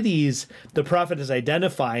these cities the prophet is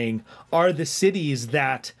identifying are the cities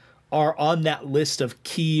that are on that list of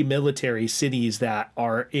key military cities that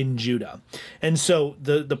are in Judah. And so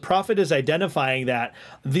the prophet is identifying that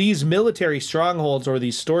these military strongholds or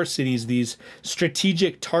these store cities, these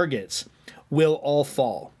strategic targets, will all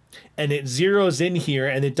fall. And it zeroes in here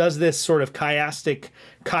and it does this sort of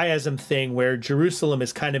chiasm thing where Jerusalem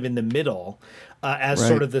is kind of in the middle as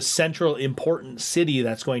sort of the central important city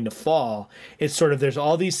that's going to fall. It's sort of there's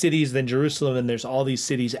all these cities, then Jerusalem, and there's all these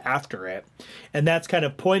cities after it. And that's kind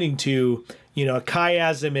of pointing to, a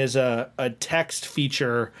chiasm is a text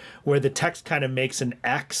feature where the text kind of makes an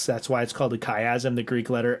X. That's why it's called a chiasm. The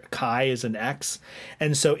Greek letter chi is an X.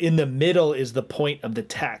 And so in the middle is the point of the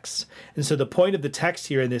text. And so the point of the text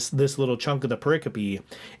here in this little chunk of the pericope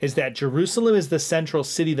is that Jerusalem is the central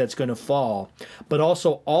city that's going to fall, but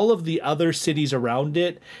also all of the other cities around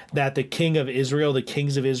it that the king of Israel, the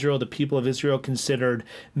kings of Israel, the people of Israel considered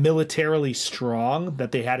militarily strong,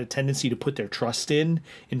 that they had a tendency to put their trust in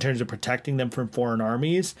terms of protecting them from foreign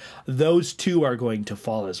armies, those too are going to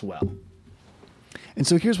fall as well. And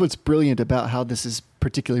so here's what's brilliant about how this is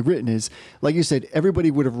particularly written is, like you said, everybody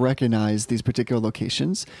would have recognized these particular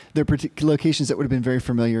locations. They're particular locations that would have been very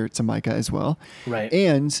familiar to Micah as well. Right.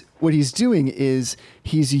 And what he's doing is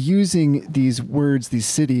he's using these words, these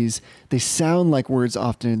cities, they sound like words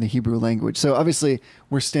often in the Hebrew language. So obviously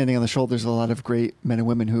we're standing on the shoulders of a lot of great men and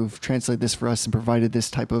women who've translated this for us and provided this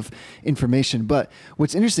type of information. But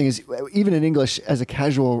what's interesting is even in English, as a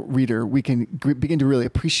casual reader, we can begin to really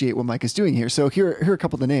appreciate what Micah's doing here. So here are a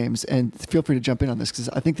couple of the names, and feel free to jump in on this because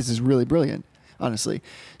I think this is really brilliant. honestly.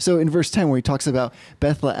 So in verse 10, where he talks about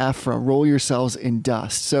Beth Le'Aphra, roll yourselves in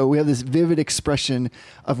dust. So we have this vivid expression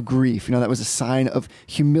of grief. That was a sign of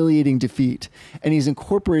humiliating defeat. And he's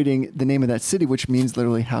incorporating the name of that city, which means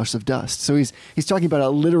literally house of dust. So he's talking about a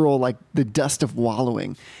literal, like the dust of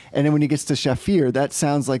wallowing. And then when he gets to Shafir, that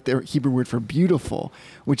sounds like their Hebrew word for beautiful,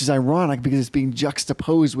 which is ironic because it's being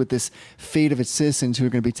juxtaposed with this fate of its citizens who are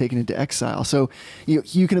going to be taken into exile. So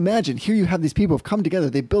you can imagine, here you have these people who have come together.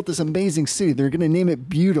 They built this amazing city. They're going to name it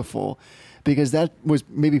Beautiful, because that was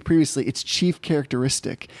maybe previously its chief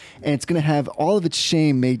characteristic. And it's going to have all of its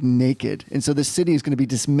shame made naked. And so the city is going to be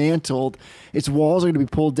dismantled. Its walls are going to be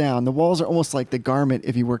pulled down. The walls are almost like the garment,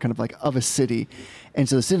 if you were, kind of like of a city. And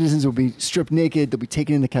so the citizens will be stripped naked. They'll be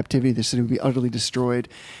taken into captivity. The city will be utterly destroyed.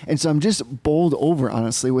 And so I'm just bowled over,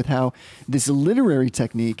 honestly, with how this literary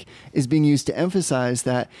technique is being used to emphasize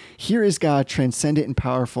that here is God transcendent and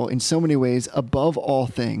powerful in so many ways, above all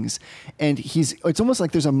things. And it's almost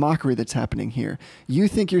like there's a mockery that's happening here. You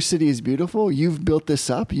think your city is beautiful. You've built this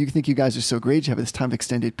up. You think you guys are so great. You have this time of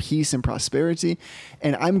extended peace and prosperity.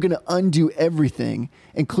 And I'm going to undo everything,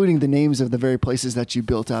 including the names of the very places that you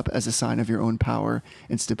built up, as a sign of your own power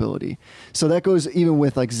and stability. So that goes even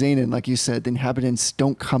with like Zanan, like you said, the inhabitants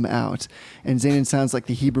don't come out. And Zanan sounds like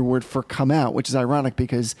the Hebrew word for come out, which is ironic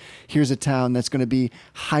because here's a town that's going to be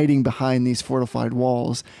hiding behind these fortified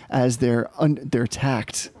walls as they're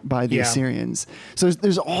attacked by the Assyrians. So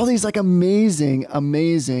there's all these like amazing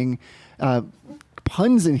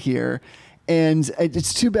puns in here. And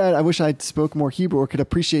it's too bad. I wish I spoke more Hebrew or could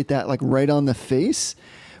appreciate that like right on the face.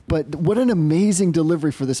 But what an amazing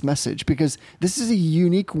delivery for this message, because this is a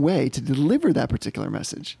unique way to deliver that particular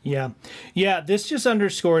message. Yeah. This just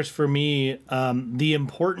underscores for me the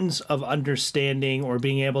importance of understanding or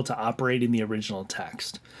being able to operate in the original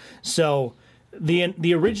text. So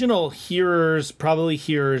the original probably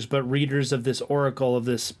hearers, but readers of this oracle, of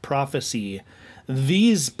this prophecy,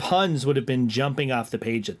 these puns would have been jumping off the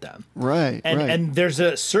page at them. Right. And there's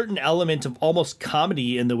a certain element of almost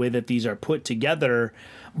comedy in the way that these are put together.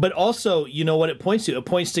 But also, what it points to? It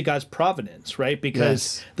points to God's providence, right?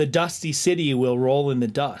 Because the dusty city will roll in the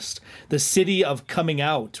dust. The city of coming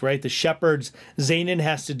out, right? The shepherds, Zanan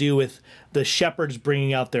has to do with the shepherds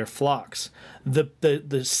bringing out their flocks.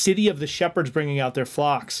 The city of the shepherds bringing out their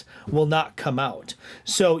flocks will not come out.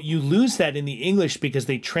 So you lose that in the English because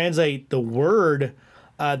they translate the word.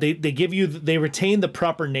 They retain the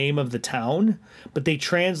proper name of the town, but they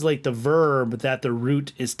translate the verb that the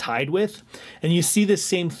root is tied with. And you see the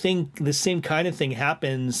same kind of thing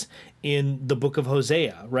happens in the book of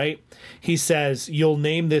Hosea, right? He says, you'll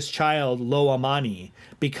name this child Lo Amani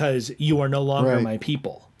because you are no longer my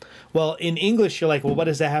people. Well, in English, you're like, well, what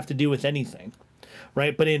does that have to do with anything?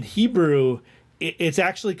 Right? But in Hebrew, it's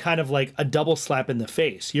actually kind of like a double slap in the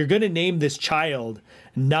face. You're going to name this child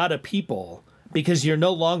not a people, because you're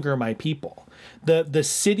no longer my people. The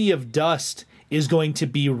city of dust is going to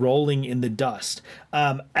be rolling in the dust.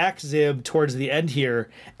 Akzib, towards the end here,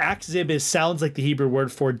 Akzib sounds like the Hebrew word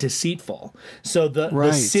for deceitful. So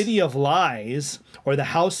the city of lies, or the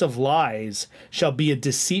house of lies, shall be a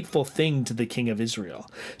deceitful thing to the king of Israel.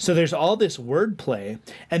 So there's all this wordplay.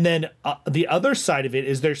 And then the other side of it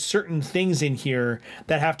is there's certain things in here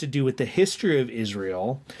that have to do with the history of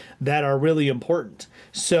Israel that are really important.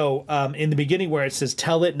 So in the beginning where it says,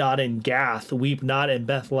 tell it not in Gath, weep not in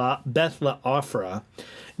Beth Le'Aphra.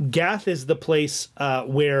 Gath is the place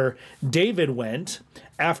where David went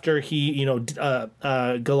after he,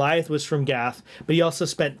 Goliath was from Gath, but he also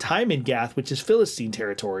spent time in Gath, which is Philistine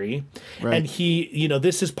territory. Right. And he,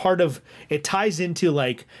 this is part of, it ties into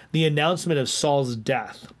like the announcement of Saul's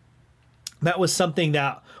death. That was something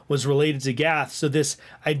that was related to Gath. So this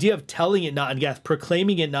idea of telling it not in Gath,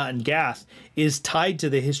 proclaiming it not in Gath, is tied to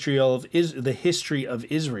the history of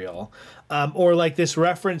Israel. Or like this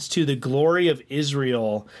reference to the glory of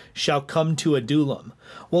Israel shall come to Adullam.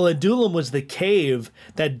 Well, Adullam was the cave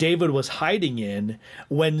that David was hiding in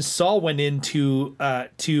when Saul went in to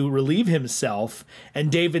relieve himself,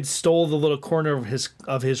 and David stole the little corner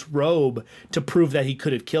of his robe to prove that he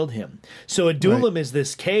could have killed him. So Adullam is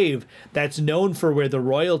this cave that's known for where the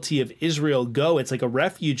royalty of Israel go. It's like a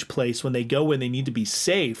refuge place when they go when they need to be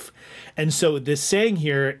safe. And so this saying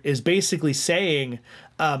here is basically saying,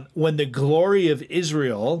 when the glory of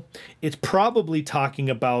Israel, it's probably talking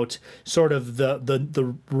about sort of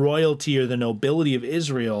the royalty or the nobility of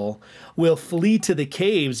Israel, will flee to the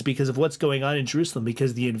caves because of what's going on in Jerusalem,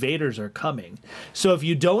 because the invaders are coming. So if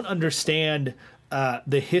you don't understand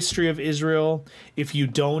the history of Israel, if you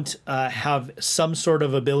don't have some sort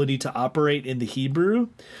of ability to operate in the Hebrew,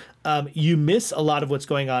 you miss a lot of what's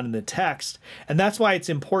going on in the text. And that's why it's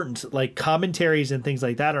important. Like commentaries and things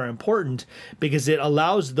like that are important because it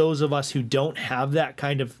allows those of us who don't have that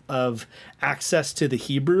kind of access to the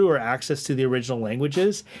Hebrew or access to the original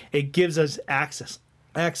languages, it gives us access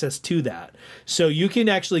to that. So you can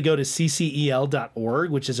actually go to ccel.org,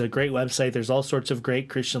 which is a great website. There's all sorts of great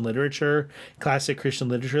Christian literature, classic Christian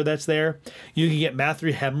literature that's there. You can get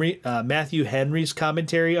Matthew Henry's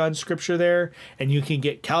commentary on Scripture there, and you can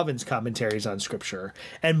get Calvin's commentaries on Scripture.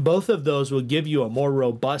 And both of those will give you a more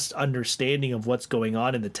robust understanding of what's going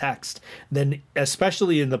on in the text than,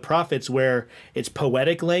 especially in the prophets, where it's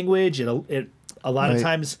poetic language. It a lot of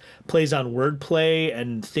times plays on wordplay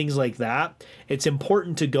and things like that. It's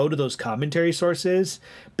important to go to those commentary sources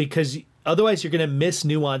because otherwise you're going to miss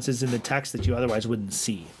nuances in the text that you otherwise wouldn't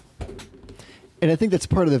see. And I think that's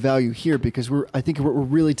part of the value here because I think what we're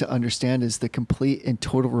really to understand is the complete and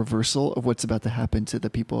total reversal of what's about to happen to the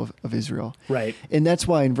people of Israel. Right. And that's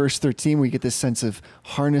why in verse 13 we get this sense of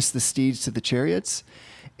harness the steeds to the chariots.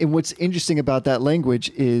 And what's interesting about that language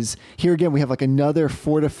is here again, we have like another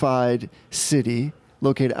fortified city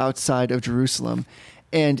located outside of Jerusalem.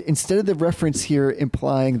 And instead of the reference here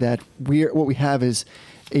implying that what we have is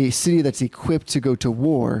a city that's equipped to go to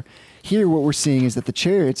war, here what we're seeing is that the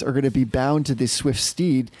chariots are going to be bound to this swift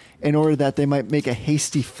steed in order that they might make a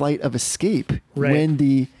hasty flight of escape when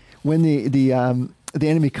the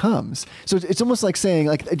enemy comes. So it's almost like saying,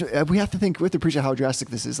 like, we have to appreciate how drastic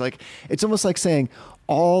this is. Like, it's almost like saying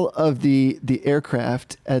all of the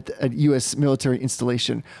aircraft at a U.S. military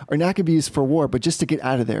installation are not going to be used for war, but just to get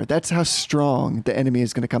out of there. That's how strong the enemy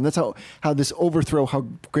is going to come. That's how this overthrow, how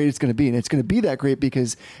great it's going to be. And it's going to be that great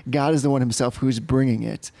because God is the one himself who's bringing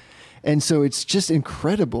it. And so it's just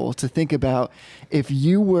incredible to think about if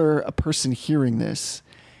you were a person hearing this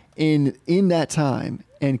in that time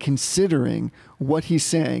and considering what he's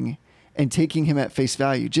saying and taking him at face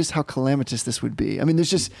value, just how calamitous this would be. I mean, I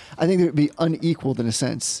think it would be unequaled in a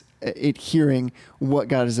sense, it hearing what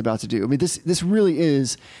God is about to do. I mean, this really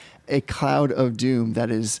is a cloud of doom that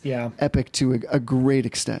is epic to a great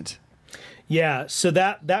extent. Yeah, so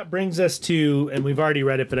that brings us to, and we've already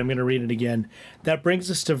read it, but I'm going to read it again. That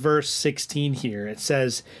brings us to verse 16 here. It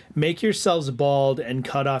says, "Make yourselves bald and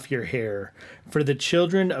cut off your hair, for the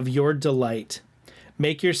children of your delight.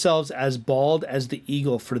 Make yourselves as bald as the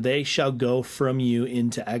eagle, for they shall go from you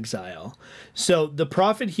into exile." So the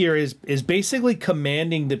prophet here is basically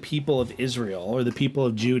commanding the people of Israel, or the people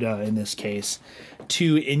of Judah in this case,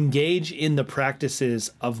 to engage in the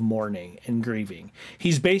practices of mourning and grieving.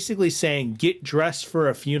 He's basically saying, get dressed for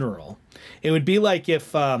a funeral. It would be like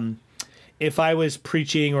if I was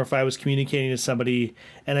preaching or if I was communicating to somebody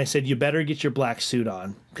and I said, you better get your black suit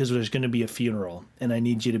on because there's going to be a funeral and I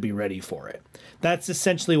need you to be ready for it. That's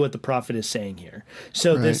essentially what the prophet is saying here.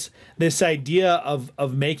 So this idea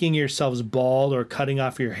of making yourselves bald or cutting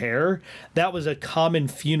off your hair, that was a common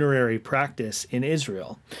funerary practice in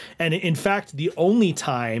Israel. And in fact, the only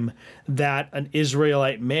time that an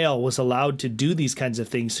Israelite male was allowed to do these kinds of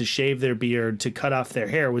things, to shave their beard, to cut off their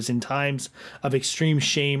hair, was in times of extreme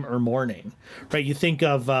shame or mourning. Right? You think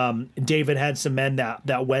of David had some men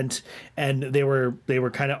that went and they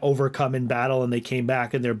were kind of overcome in battle and they came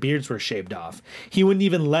back and their beards were shaved off. He wouldn't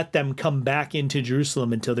even let them come back into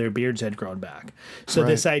Jerusalem until their beards had grown back. So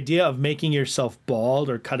this idea of making yourself bald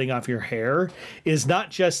or cutting off your hair is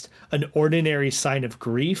not just an ordinary sign of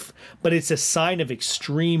grief, but it's a sign of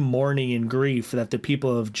extreme mourning and grief that the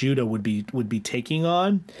people of Judah would be taking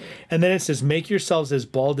on. And then it says, make yourselves as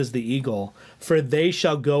bald as the eagle, for they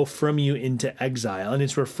shall go from you into exile. And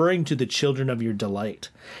it's referring to the children of your delight.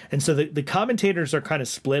 And so the commentators are kind of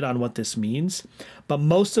split on what this means, but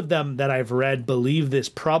most of them that I've read believe this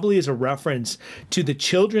probably is a reference to the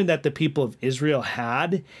children that the people of Israel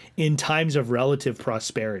had in times of relative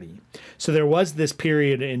prosperity. So there was this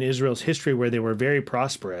period in Israel's history where they were very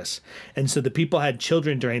prosperous. And so the people had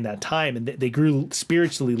children during that time, and they grew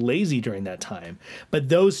spiritually lazy during that time. But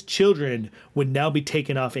those children would now be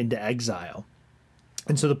taken off into exile.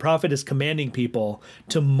 And so the prophet is commanding people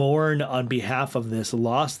to mourn on behalf of this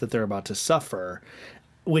loss that they're about to suffer,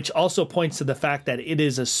 which also points to the fact that it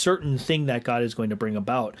is a certain thing that God is going to bring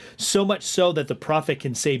about. So much so that the prophet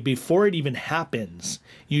can say, before it even happens,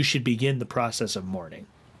 you should begin the process of mourning.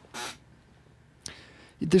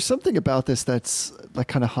 There's something about this that's like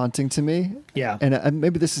kind of haunting to me. Yeah. And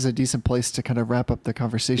maybe this is a decent place to kind of wrap up the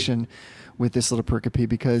conversation with this little pericope,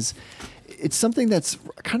 because it's something that's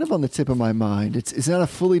kind of on the tip of my mind. It's not a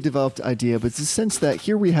fully developed idea, but it's a sense that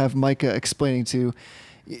here we have Micah explaining to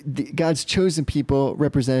God's chosen people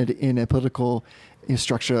represented in a political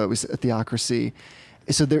structure that was a theocracy,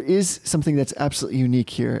 So there is something that's absolutely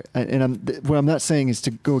unique here. What I'm not saying is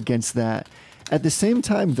to go against that. At the same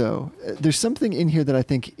time, though, there's something in here that I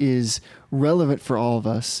think is relevant for all of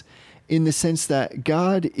us, in the sense that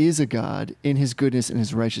God is a God in his goodness and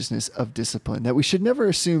his righteousness of discipline, that we should never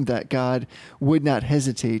assume that God would not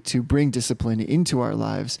hesitate to bring discipline into our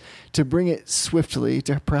lives, to bring it swiftly,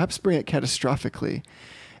 to perhaps bring it catastrophically.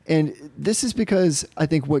 And this is because I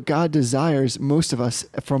think what God desires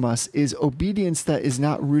from us is obedience that is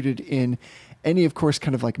not rooted in any, of course,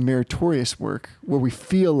 kind of like meritorious work where we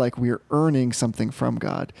feel like we are earning something from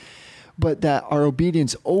God, but that our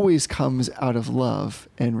obedience always comes out of love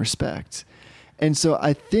and respect. And so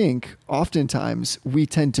I think oftentimes we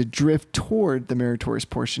tend to drift toward the meritorious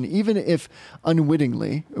portion, even if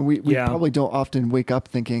unwittingly. We probably don't often wake up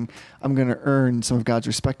thinking, I'm going to earn some of God's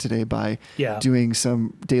respect today by doing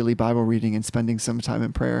some daily Bible reading and spending some time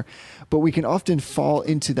in prayer. But we can often fall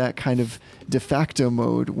into that kind of de facto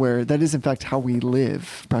mode where that is in fact how we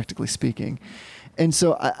live, practically speaking. And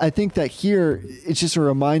so I think that here it's just a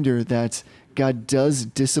reminder that God does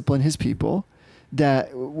discipline his people,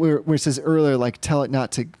 that where it says earlier, like, tell it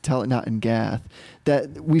not in Gath, that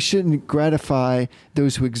we shouldn't gratify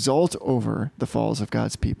those who exalt over the falls of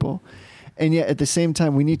God's people. And yet at the same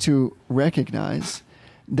time, we need to recognize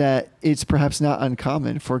that it's perhaps not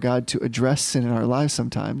uncommon for God to address sin in our lives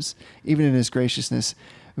sometimes, even in his graciousness,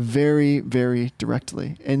 very, very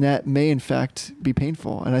directly. And that may in fact be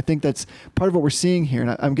painful. And I think that's part of what we're seeing here.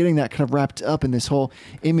 And I'm getting that kind of wrapped up in this whole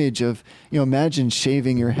image of, imagine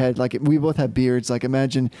shaving your head. Like, we both have beards. Like,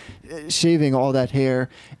 imagine shaving all that hair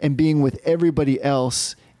and being with everybody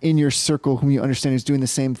else in your circle whom you understand is doing the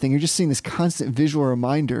same thing. You're just seeing this constant visual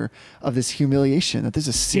reminder of this humiliation, that there's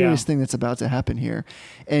a serious thing that's about to happen here.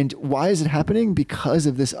 And why is it happening? Because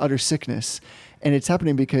of this utter sickness. And it's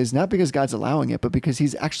happening not because God's allowing it, but because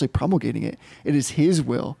he's actually promulgating it. It is his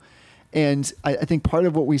will. And I think part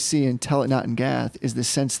of what we see in Tell It Not in Gath is the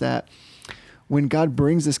sense that when God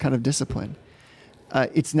brings this kind of discipline,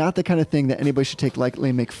 it's not the kind of thing that anybody should take lightly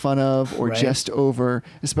and make fun of or jest over,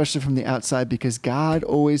 especially from the outside, because God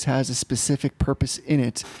always has a specific purpose in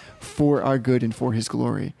it for our good and for his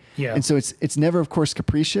glory. Yeah. And so it's never, of course,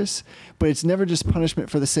 capricious, but it's never just punishment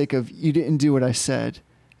for the sake of, you didn't do what I said,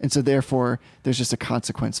 and so therefore there's just a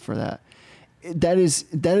consequence for that. That's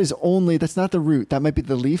not the root. That might be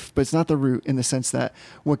the leaf, but it's not the root, in the sense that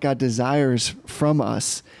what God desires from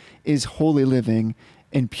us is holy living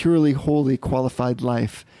and purely holy qualified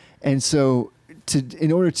life. And so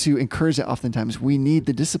in order to encourage that, oftentimes we need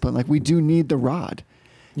the discipline. Like, we do need the rod.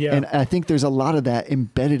 Yeah. And I think there's a lot of that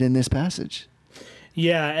embedded in this passage.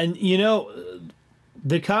 Yeah. And,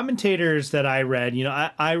 the commentators that I read,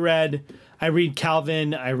 I read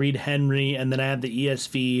Calvin, I read Henry, and then I have the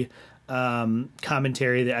ESV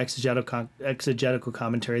commentary, the exegetical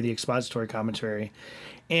commentary, the expository commentary.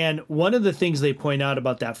 And one of the things they point out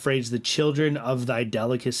about that phrase, the children of thy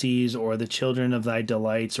delicacies, or the children of thy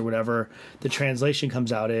delights, or whatever the translation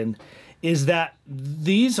comes out in, is that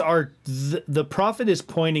these are, the prophet is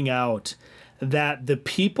pointing out that the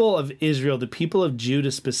people of Israel, the people of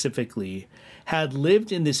Judah specifically, had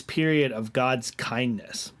lived in this period of God's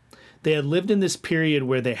kindness. They had lived in this period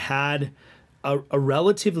where they had a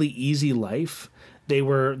relatively easy life. They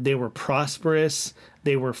were prosperous.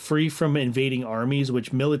 They were free from invading armies,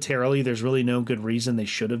 which militarily there's really no good reason they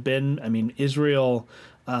should have been. I mean, Israel,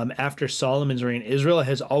 after Solomon's reign, Israel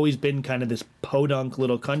has always been kind of this podunk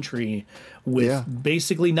little country with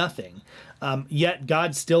basically nothing. Yet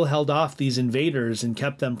God still held off these invaders and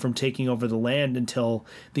kept them from taking over the land until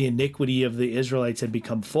the iniquity of the Israelites had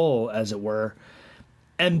become full, as it were.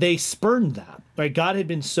 And they spurned that. Right? God had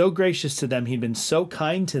been so gracious to them. He'd been so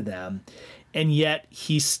kind to them. And yet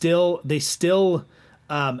they still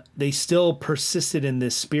persisted in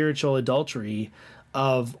this spiritual adultery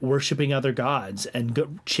of worshiping other gods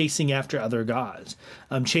and chasing after other gods,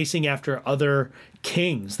 chasing after other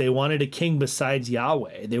kings. They wanted a king besides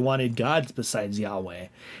Yahweh. They wanted gods besides Yahweh.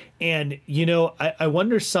 And, I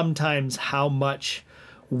wonder sometimes how much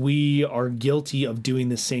we are guilty of doing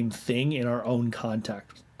the same thing in our own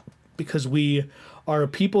context, because we are a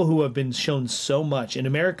people who have been shown so much. In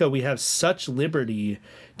America, we have such liberty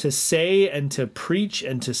to say and to preach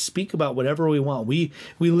and to speak about whatever we want. We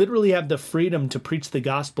literally have the freedom to preach the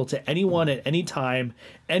gospel to anyone at any time,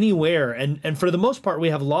 anywhere. And for the most part,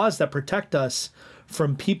 we have laws that protect us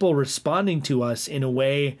from people responding to us in a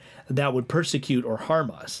way that would persecute or harm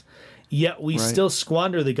us. yet we Right. still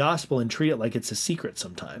squander the gospel and treat it like it's a secret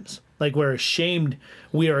sometimes. Like we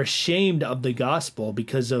are ashamed of the gospel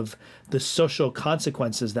because of the social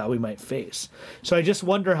consequences that we might face. So I just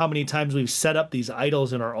wonder how many times we've set up these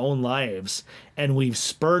idols in our own lives and we've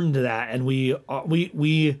spurned that, and we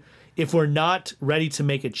if we're not ready to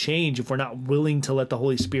make a change, if we're not willing to let the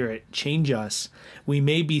Holy Spirit change us, we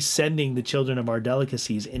may be sending the children of our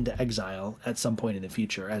delicacies into exile at some point in the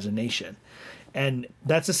future as a nation. And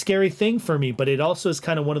that's a scary thing for me, but it also is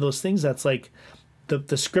kind of one of those things that's like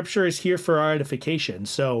the scripture is here for our edification.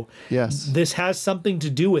 So Yes. this has something to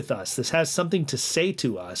do with us. This has something to say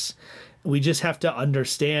to us. We just have to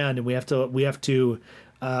understand, and we have to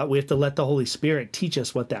let the Holy Spirit teach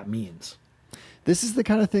us what that means. This is the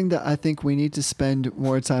kind of thing that I think we need to spend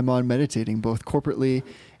more time on meditating, both corporately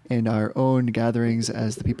in our own gatherings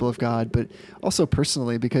as the people of God, but also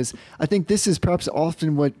personally, because I think this is perhaps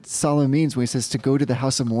often what Solomon means when he says to go to the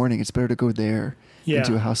house of mourning. It's better to go there than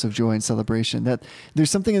to a house of joy and celebration. That there's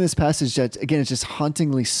something in this passage that, again, it's just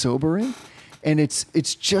hauntingly sobering. And it's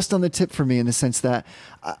just on the tip for me in the sense that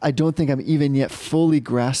I don't think I'm even yet fully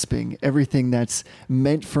grasping everything that's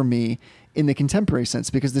meant for me in the contemporary sense,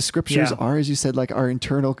 because the scriptures are, as you said, like our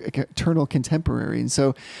eternal contemporary. And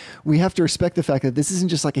so we have to respect the fact that this isn't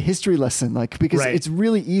just like a history lesson, like, because it's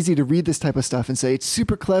really easy to read this type of stuff and say it's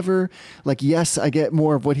super clever. Like, yes, I get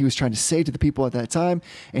more of what he was trying to say to the people at that time.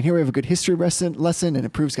 And here we have a good history lesson, and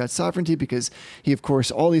it proves God's sovereignty because he, of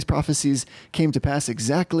course, all these prophecies came to pass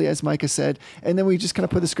exactly as Micah said. And then we just kind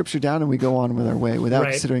of put the scripture down and we go on with our way without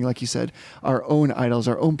considering, like you said, our own idols,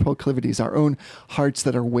 our own proclivities, our own hearts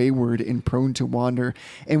that are wayward and prone to wander.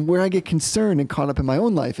 And where I get concerned and caught up in my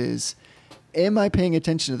own life is, am I paying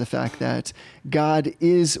attention to the fact that God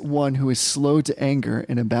is one who is slow to anger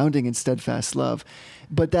and abounding in steadfast love,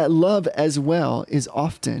 but that love as well is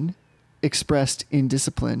often expressed in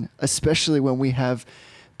discipline, especially when we have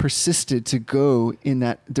persisted to go in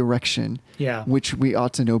that direction, which we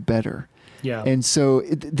ought to know better. Yeah. And so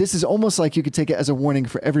this is almost like you could take it as a warning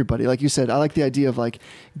for everybody. Like you said, I like the idea of like,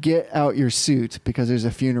 get out your suit because there's a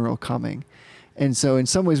funeral coming. And so in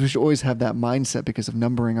some ways we should always have that mindset because of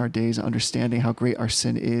numbering our days, understanding how great our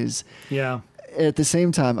sin is. Yeah. At the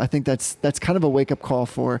same time, I think that's kind of a wake up call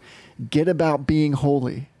for get about being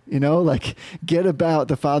holy. Like get about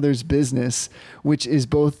the Father's business, which is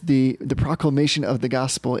both the proclamation of the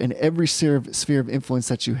gospel in every sphere of influence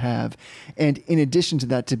that you have. And in addition to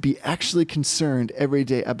that, to be actually concerned every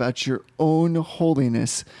day about your own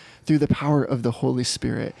holiness through the power of the Holy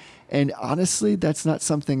Spirit. And honestly, that's not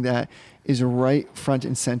something that is right front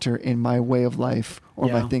and center in my way of life or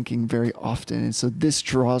my thinking very often. And so this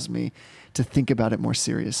draws me to think about it more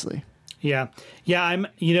seriously. Yeah.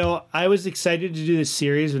 I was excited to do this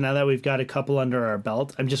series, but now that we've got a couple under our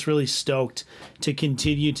belt, I'm just really stoked to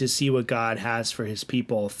continue to see what God has for his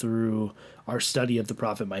people through our study of the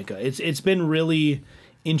prophet Micah. It's been really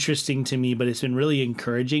interesting to me, but it's been really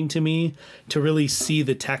encouraging to me to really see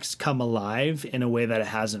the text come alive in a way that it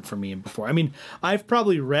hasn't for me before. I mean, I've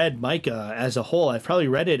probably read Micah as a whole. I've probably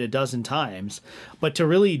read it a dozen times, but to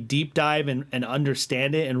really deep dive and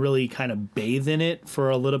understand it and really kind of bathe in it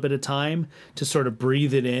for a little bit of time to sort of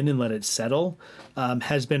breathe it in and let it settle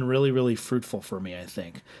has been really, really fruitful for me, I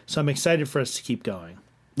think. So I'm excited for us to keep going.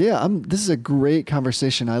 Yeah, this is a great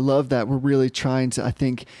conversation. I love that we're really trying to, I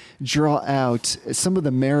think, draw out some of the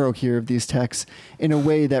marrow here of these texts in a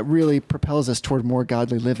way that really propels us toward more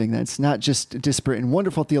godly living. That's not just disparate and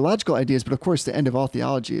wonderful theological ideas, but of course the end of all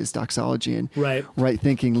theology is doxology and right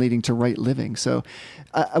thinking leading to right living. So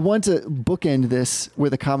I want to bookend this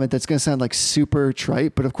with a comment that's going to sound like super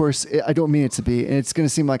trite, but of course I don't mean it to be. And it's going to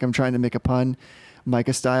seem like I'm trying to make a pun,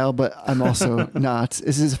 Micah style, but I'm also not.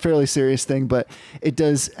 This is a fairly serious thing, but it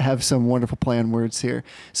does have some wonderful play on words here.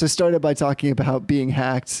 So I started by talking about being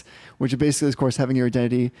hacked, which is basically, of course, having your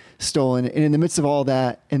identity stolen. And in the midst of all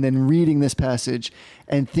that, and then reading this passage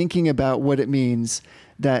and thinking about what it means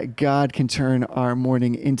that God can turn our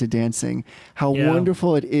mourning into dancing, how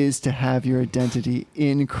wonderful it is to have your identity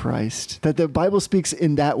in Christ. That the Bible speaks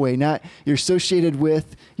in that way, not you're associated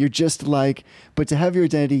with, you're just like, but to have your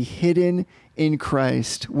identity hidden in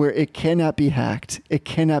Christ, where it cannot be hacked, it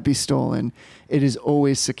cannot be stolen, it is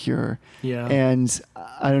always secure. Yeah. And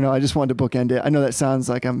I don't know, I just wanted to bookend it. I know that sounds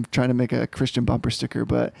like I'm trying to make a Christian bumper sticker,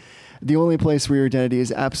 but the only place where your identity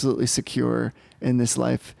is absolutely secure in this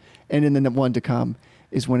life and in the one to come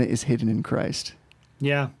is when it is hidden in Christ.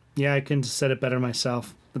 Yeah, I couldn't have said it better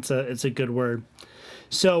myself. It's a good word.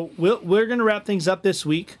 So we're going to wrap things up this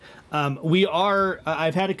week. We are.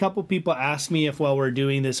 I've had a couple people ask me if, while we're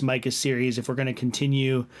doing this Micah series, if we're going to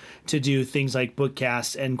continue to do things like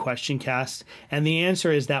Bookcast and QuestionCast, and the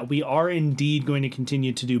answer is that we are indeed going to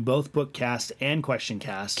continue to do both Bookcast and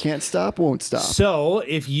QuestionCast. Can't stop, won't stop. So,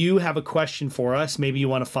 if you have a question for us, maybe you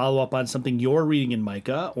want to follow up on something you're reading in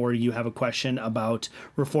Micah, or you have a question about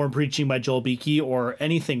Reformed Preaching by Joel Beakey, or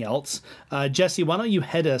anything else, Jesse, why don't you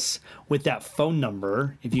hit us with that phone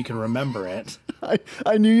number if you can remember it?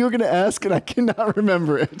 I knew you were going to ask, and I cannot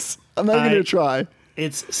remember it. I'm not going to try.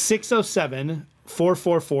 It's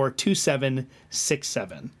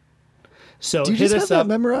 607-444-2767. So Do you hit just us have that up.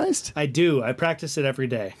 Memorized? I do. I practice it every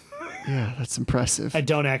day. Yeah, that's impressive. I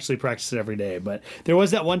don't actually practice it every day, but there was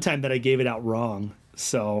that one time that I gave it out wrong.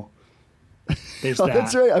 So there's that.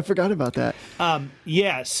 That's right. I forgot about that.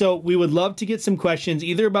 Yeah, so we would love to get some questions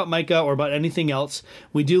either about Micah or about anything else.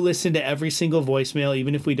 We do listen to every single voicemail,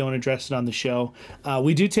 even if we don't address it on the show.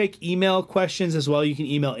 We do take email questions as well. You can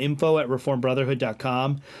email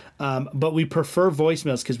info@reformedbrotherhood.com. But we prefer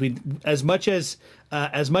voicemails because as much as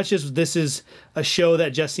this is a show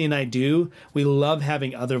that Jesse and I do, we love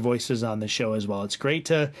having other voices on the show as well. It's great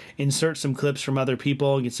to insert some clips from other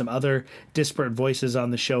people and get some other disparate voices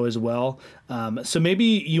on the show as well. So maybe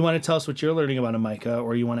you want to tell us what you're learning about a Micah,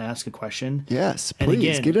 or you want to ask a question. Yes, And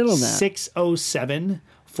please again, get in on that.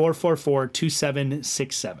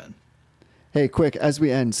 607-444-2767. Hey, quick, as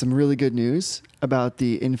we end, some really good news about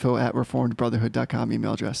the info@reformedbrotherhood.com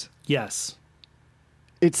email address. Yes.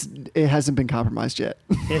 It hasn't been compromised yet.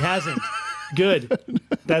 It hasn't. Good.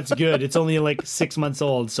 That's good. It's only like 6 months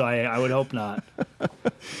old, so I would hope not.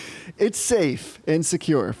 It's safe and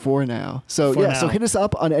secure for now. So For now. so hit us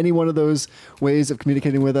up on any one of those ways of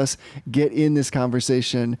communicating with us. Get in this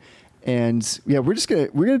conversation. And yeah, we're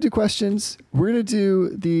gonna do questions. We're gonna do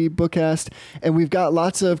the bookcast, and we've got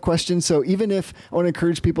lots of questions. So even if I want to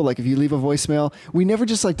encourage people, like if you leave a voicemail, we never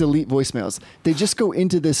just like delete voicemails. They just go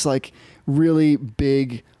into this like really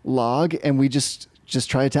big log, and we just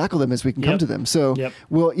try to tackle them as we can come to them. So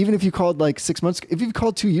well, even if you called like 6 months, if you've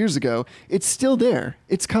called 2 years ago, it's still there.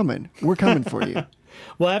 It's coming. We're coming for you.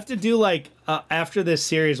 We'll have to do like after this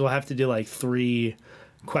series, we'll have to do like 3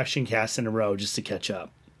 question casts in a row just to catch up.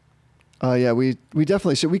 Yeah, we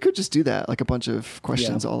definitely should. We could just do that, like a bunch of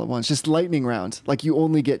questions all at once. Just lightning round. Like you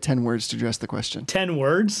only get 10 words to address the question. 10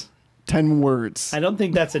 words? 10 words. I don't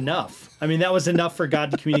think that's enough. I mean, that was enough for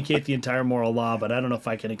God to communicate the entire moral law, but I don't know if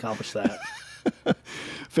I can accomplish that.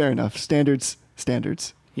 Fair enough. Standards.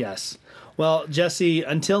 Yes. Well, Jesse,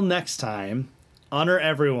 until next time, honor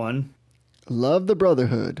everyone. Love the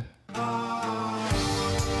brotherhood.